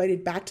been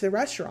invited back to the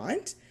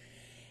restaurant.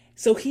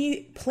 So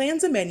he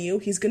plans a menu.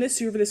 He's going to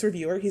serve this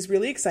reviewer. He's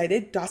really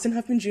excited. Dustin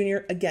Hoffman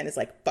Jr. again is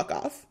like, fuck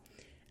off.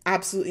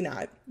 Absolutely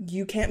not.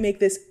 You can't make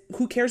this.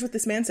 Who cares what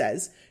this man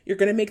says? You're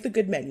going to make the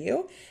good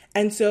menu.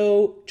 And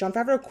so Jon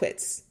Favreau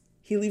quits.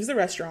 He leaves the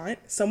restaurant.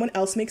 Someone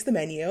else makes the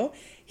menu.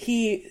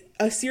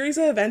 A series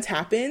of events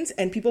happens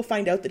and people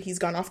find out that he's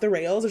gone off the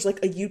rails. There's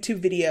like a YouTube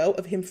video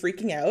of him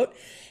freaking out.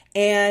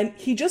 And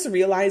he just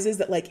realizes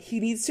that like he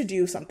needs to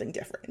do something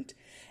different.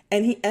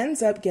 And he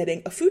ends up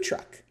getting a food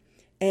truck.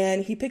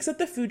 And he picks up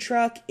the food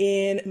truck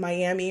in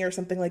Miami or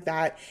something like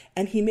that.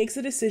 And he makes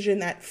a decision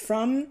that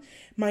from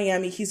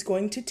Miami, he's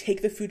going to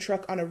take the food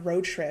truck on a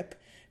road trip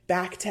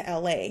back to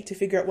LA to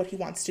figure out what he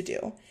wants to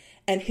do.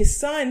 And his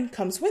son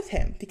comes with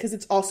him because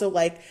it's also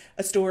like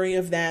a story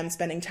of them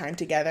spending time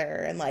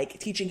together and like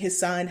teaching his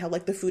son how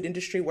like the food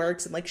industry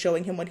works and like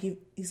showing him what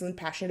he's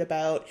passionate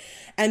about.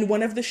 And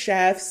one of the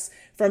chefs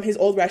from his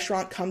old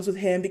restaurant comes with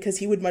him because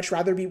he would much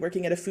rather be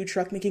working at a food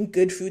truck making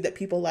good food that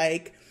people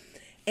like.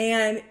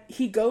 And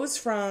he goes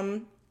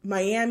from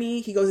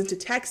Miami, he goes into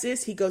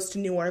Texas, he goes to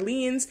New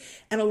Orleans,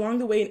 and along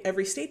the way in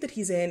every state that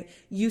he's in,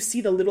 you see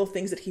the little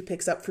things that he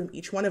picks up from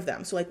each one of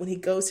them. So like when he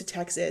goes to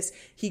Texas,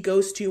 he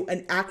goes to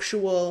an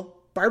actual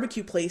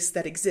barbecue place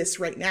that exists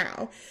right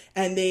now,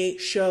 and they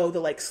show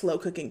the like slow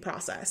cooking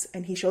process,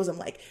 and he shows them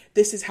like,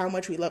 this is how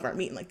much we love our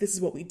meat, and like this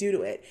is what we do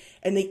to it,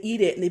 and they eat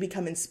it and they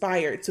become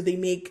inspired. So they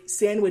make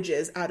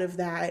sandwiches out of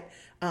that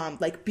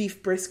like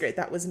beef brisket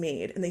that was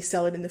made, and they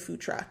sell it in the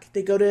food truck.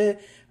 They go to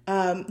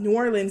New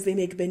Orleans, they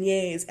make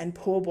beignets and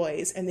po'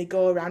 boys, and they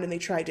go around and they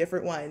try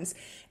different ones.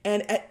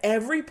 And at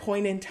every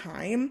point in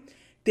time,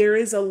 there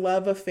is a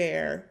love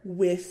affair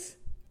with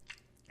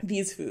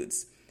these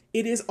foods.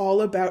 It is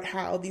all about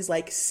how these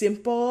like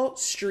simple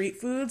street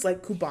foods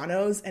like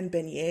Cubanos and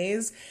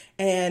beignets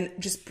and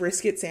just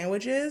brisket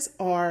sandwiches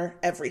are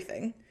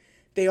everything.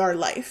 They are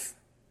life.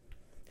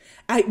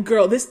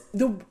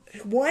 The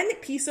one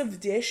piece of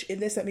dish in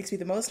this that makes me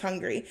the most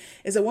hungry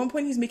is at one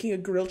point he's making a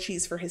grilled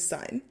cheese for his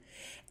son.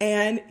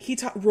 And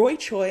Roy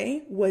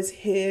Choi was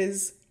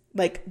his,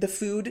 like, the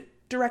food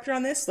director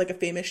on this, like a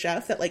famous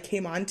chef that like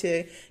came on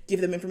to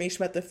give them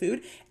information about the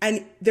food.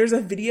 And there's a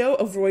video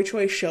of Roy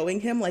Choi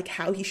showing him like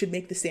how he should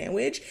make the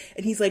sandwich.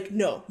 And he's like,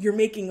 no, you're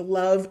making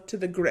love to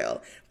the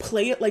grill.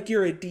 Play it like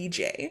you're a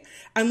DJ.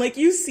 And like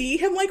you see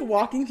him like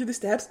walking through the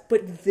steps,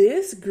 but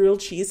this grilled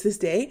cheese this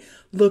day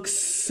looks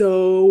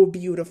so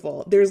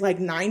beautiful. There's like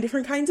 9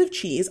 different kinds of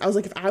cheese. I was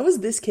like, if I was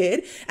this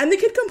kid, and the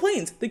kid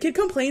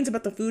complains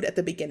about the food at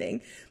the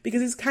beginning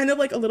because he's kind of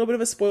like a little bit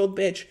of a spoiled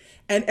bitch.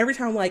 And every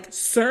time I'm like,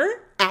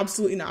 sir,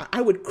 absolutely not.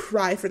 I would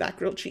cry for that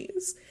grilled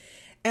cheese.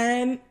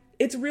 And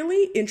it's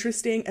really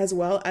interesting as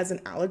well as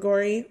an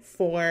allegory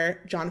for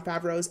Jon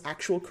Favreau's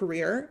actual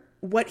career.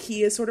 What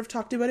he has sort of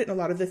talked about it, and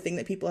a lot of the thing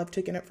that people have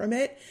taken up from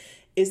it,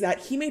 is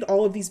that he made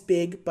all of these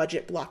big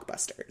budget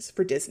blockbusters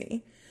for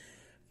Disney.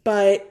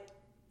 But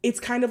it's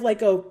kind of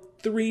like a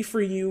 3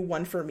 for you,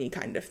 1 for me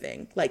kind of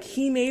thing. Like,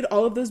 he made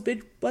all of those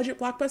big budget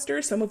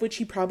blockbusters, some of which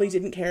he probably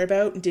didn't care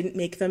about and didn't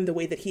make them the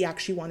way that he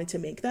actually wanted to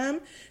make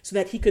them, so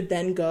that he could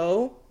then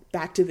go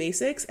back to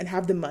basics and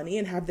have the money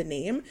and have the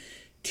name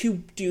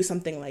to do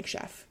something like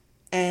Chef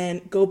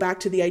and go back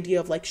to the idea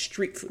of like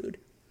street food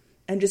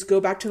and just go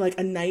back to like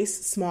a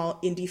nice small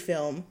indie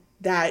film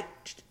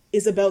that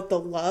is about the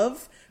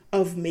love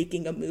of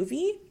making a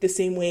movie, the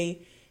same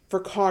way for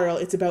Carl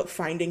it's about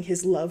finding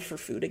his love for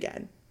food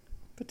again.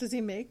 But does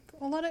he make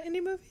a lot of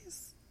indie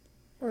movies?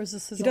 Or is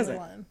this his He only doesn't.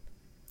 one?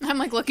 I'm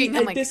like looking.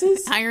 I'm like, this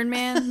is Iron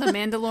Man, The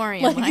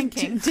Mandalorian, Like, Lion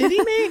King.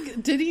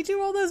 did he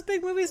do all those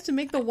big movies to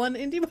make the one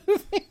indie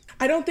movie?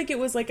 I don't think it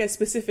was like a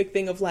specific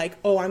thing of like,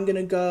 oh, I'm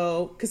gonna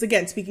go, because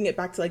again, speaking it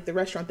back to like the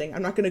restaurant thing,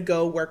 I'm not gonna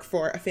go work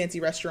for a fancy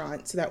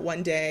restaurant so that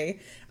one day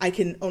I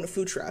can own a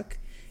food truck.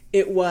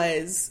 It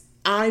was,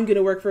 I'm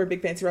gonna work for a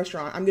big fancy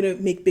restaurant, I'm gonna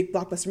make big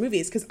blockbuster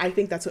movies because I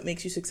think that's what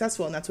makes you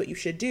successful and that's what you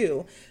should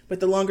do. But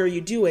the longer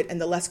you do it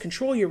and the less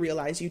control you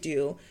realize you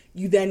do,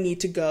 you then need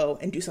to go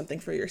and do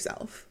something for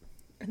yourself.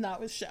 And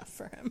that was Chef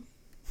for him.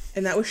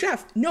 And that was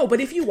Chef. No,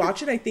 but if you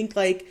watch it, I think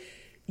like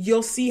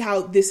you'll see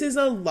how this is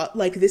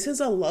this is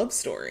a love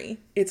story.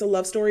 It's a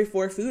love story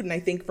for food, and I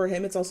think for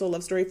him it's also a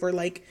love story for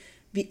like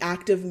the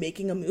act of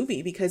making a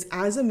movie, because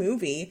as a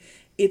movie,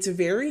 it's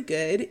very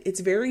good.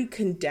 It's very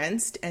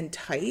condensed and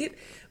tight,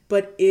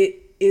 but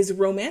it is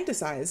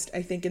romanticized,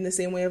 I think, in the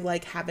same way of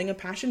like having a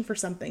passion for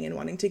something and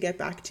wanting to get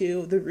back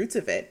to the roots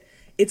of it.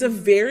 It's a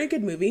very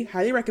good movie.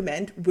 Highly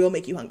recommend. Will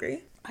make you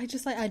hungry. I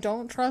just like, I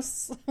don't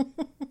trust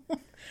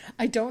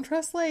I don't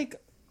trust like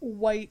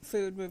white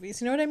food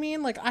movies. You know what I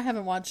mean? Like, I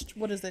haven't watched,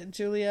 what is it,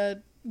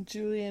 Julia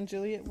and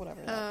Juliet,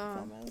 whatever that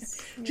film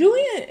is.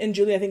 Julia and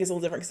Julia I think is a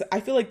little different because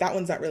I feel like that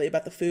one's not really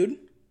about the food.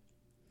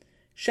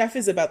 Chef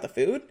is about the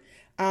food.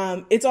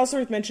 It's also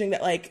worth mentioning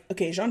that like,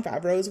 okay, Jon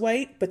Favreau is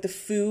white, but the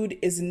food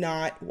is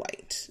not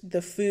white.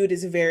 The food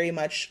is very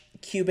much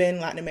Cuban,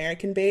 Latin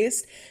American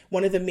based.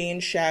 One of the main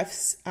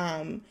chefs,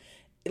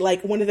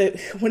 like one of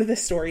the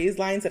stories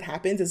lines that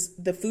happens is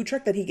the food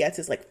truck that he gets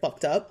is like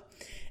fucked up,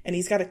 and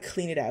he's got to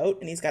clean it out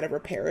and he's got to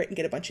repair it and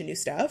get a bunch of new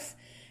stuff,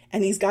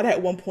 and he's got to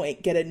at one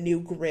point get a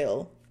new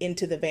grill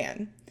into the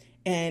van,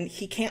 and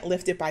he can't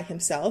lift it by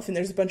himself, and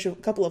there's a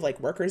couple of like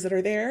workers that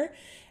are there,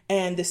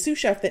 and the sous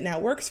chef that now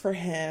works for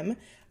him,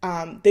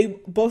 they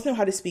both know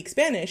how to speak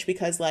Spanish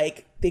because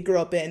like they grew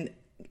up in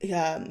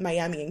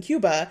Miami and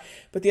Cuba,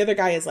 but the other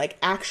guy is like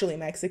actually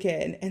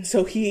Mexican, and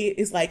so he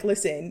is like,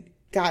 listen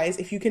guys,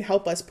 if you can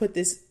help us put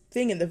this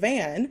thing in the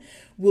van,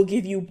 we'll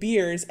give you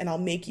beers and I'll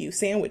make you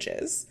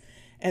sandwiches.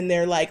 And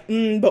they're like,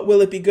 but will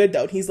it be good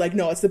though? And he's like,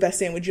 no, it's the best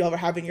sandwich you'll ever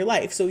have in your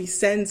life. So he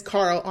sends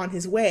Carl on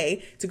his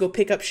way to go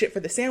pick up shit for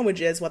the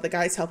sandwiches while the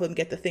guys help him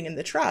get the thing in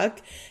the truck.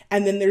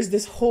 And then there's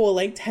this whole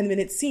like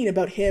 10-minute scene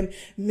about him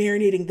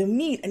marinating the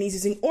meat, and he's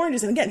using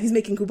oranges. And again, he's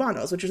making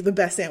cubanos, which are the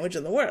best sandwich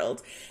in the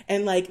world.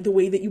 And like the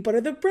way that you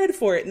butter the bread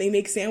for it, and they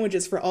make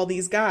sandwiches for all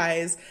these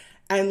guys.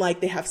 And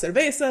like they have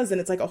cervezas and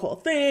it's like a whole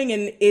thing.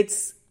 And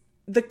it's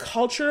the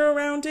culture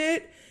around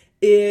it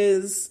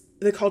is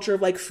the culture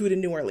of like food in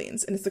New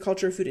Orleans, and it's the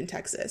culture of food in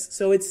Texas.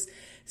 So it's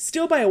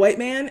still by a white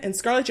man, and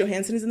Scarlett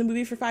Johansson is in the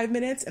movie for 5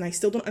 minutes, and I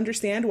still don't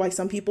understand why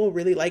some people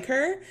really like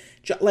her.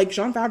 Like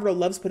Jon Favreau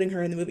loves putting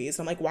her in the movies.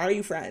 So I'm like, why are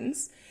you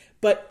friends?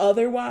 But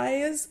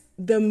otherwise,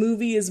 the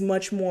movie is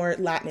much more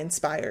Latin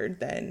inspired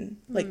than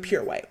like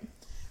pure white.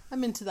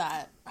 I'm into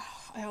that.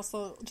 I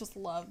also just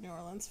love New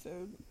Orleans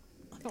food.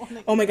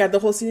 Oh my god, the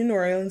whole scene in New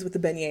Orleans with the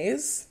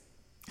beignets.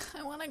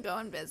 I want to go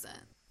and visit.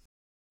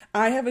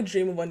 I have a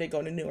dream of one day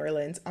going to New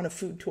Orleans on a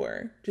food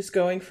tour, just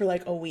going for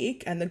like a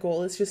week, and the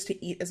goal is just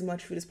to eat as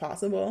much food as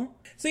possible.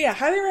 So yeah,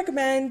 highly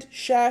recommend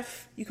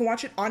Chef. You can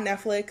watch it on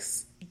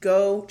Netflix.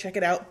 Go check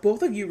it out.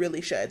 Both of you really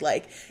should.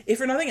 Like, if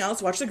for nothing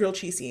else, watch the grilled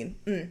cheese scene.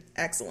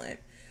 Excellent.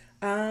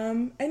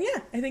 And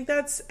yeah, I think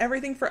that's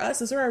everything for us.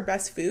 Those are our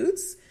best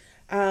foods.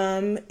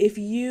 If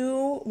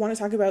you want to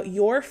talk about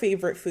your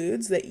favorite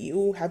foods that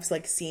you have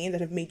like seen that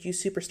have made you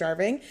super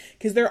starving,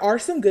 because there are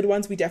some good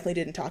ones we definitely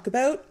didn't talk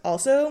about.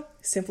 Also,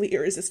 Simply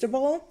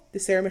Irresistible, the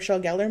Sarah Michelle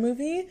Gellar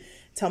movie.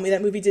 Tell me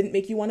that movie didn't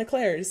make you want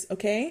eclairs,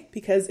 okay?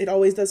 Because it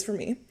always does for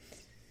me.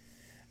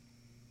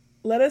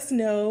 Let us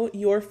know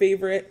your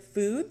favorite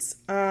foods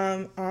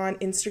on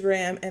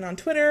Instagram and on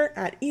Twitter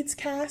at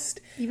EatsCast.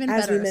 Even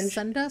better,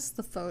 send us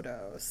the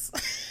photos.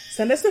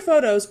 Send us the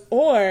photos,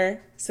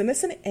 or send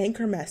us an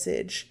Anchor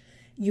message.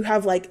 You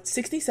have like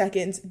 60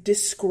 seconds.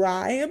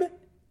 Describe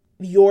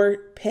your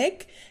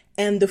pick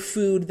and the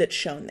food that's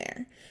shown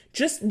there.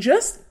 Just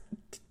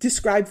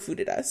describe food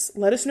to us.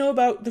 Let us know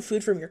about the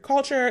food from your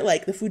culture,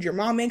 like the food your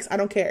mom makes. I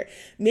don't care.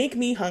 Make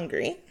me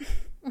hungry.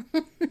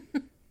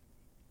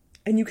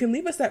 And you can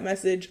leave us that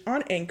message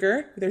on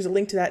Anchor. There's a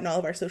link to that in all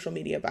of our social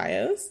media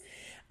bios.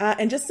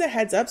 And just as a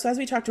heads up, so as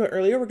we talked about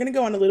earlier, we're going to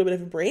go on a little bit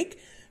of a break.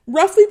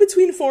 Roughly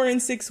between 4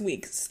 and 6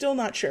 weeks. Still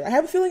not sure. I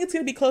have a feeling it's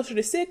going to be closer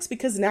to 6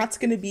 because Nat's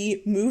going to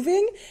be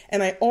moving.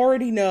 And I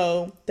already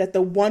know that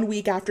the 1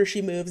 week after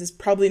she moves is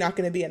probably not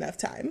going to be enough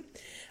time.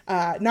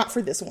 Not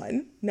for this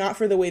one. Not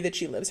for the way that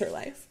she lives her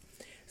life.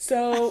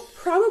 So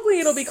probably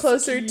it'll be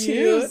closer to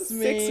Excuse 6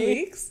 me.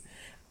 weeks.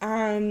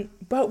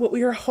 But what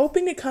we are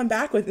hoping to come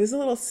back with is a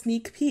little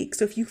sneak peek.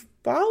 So if you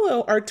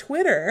follow our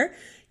Twitter,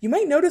 you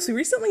might notice we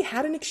recently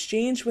had an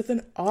exchange with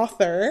an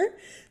author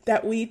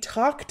that we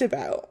talked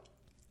about.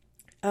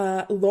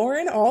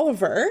 Lauren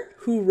Oliver,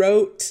 who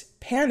wrote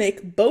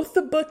Panic, both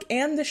the book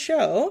and the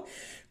show,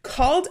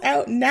 called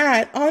out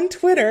Nat on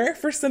Twitter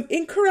for some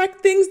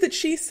incorrect things that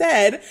she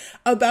said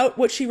about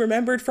what she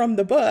remembered from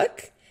the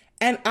book.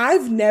 And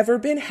I've never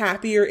been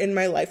happier in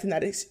my life than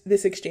that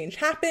this exchange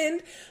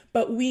happened.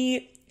 But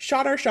we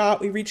shot our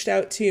shot. We reached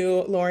out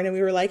to Lauren and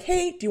we were like,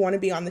 hey, do you want to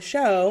be on the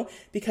show?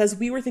 Because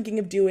we were thinking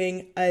of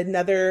doing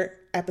another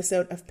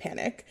episode of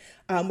Panic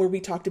where we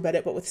talked about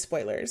it, but with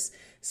spoilers.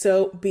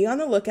 So be on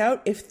the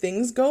lookout. If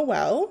things go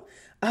well,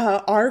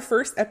 our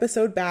first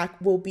episode back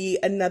will be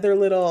another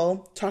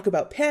little talk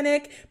about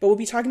Panic, but we'll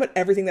be talking about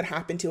everything that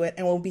happened to it.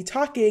 And we'll be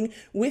talking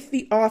with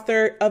the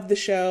author of the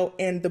show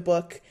and the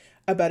book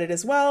about it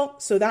as well.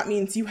 So that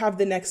means you have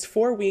the next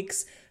 4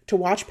 weeks to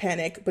watch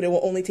Panic, but it will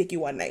only take you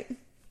one night.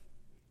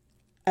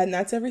 And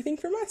that's everything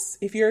from us.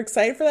 If you're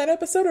excited for that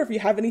episode, or if you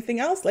have anything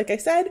else, like I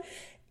said,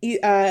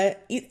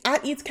 at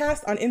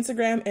EatsCast on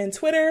Instagram and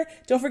Twitter.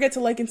 Don't forget to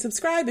like and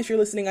subscribe if you're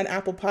listening on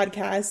Apple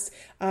Podcasts.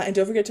 And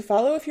don't forget to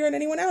follow if you're on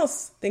anyone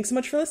else. Thanks so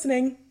much for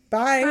listening.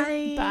 Bye.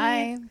 Bye.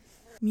 Bye.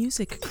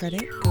 Music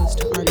credit goes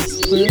to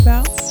artist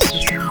Bluebell for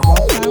the song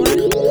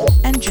Wallflower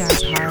and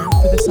Jazz Har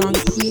for the song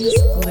Please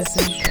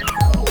Listen Carefully.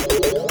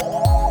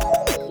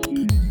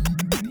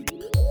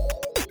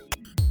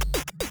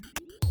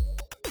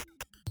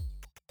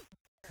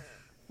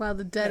 Wow,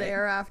 the dead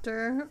air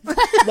after.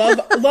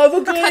 Love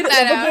a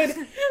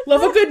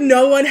good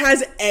no one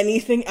has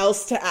anything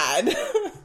else to add.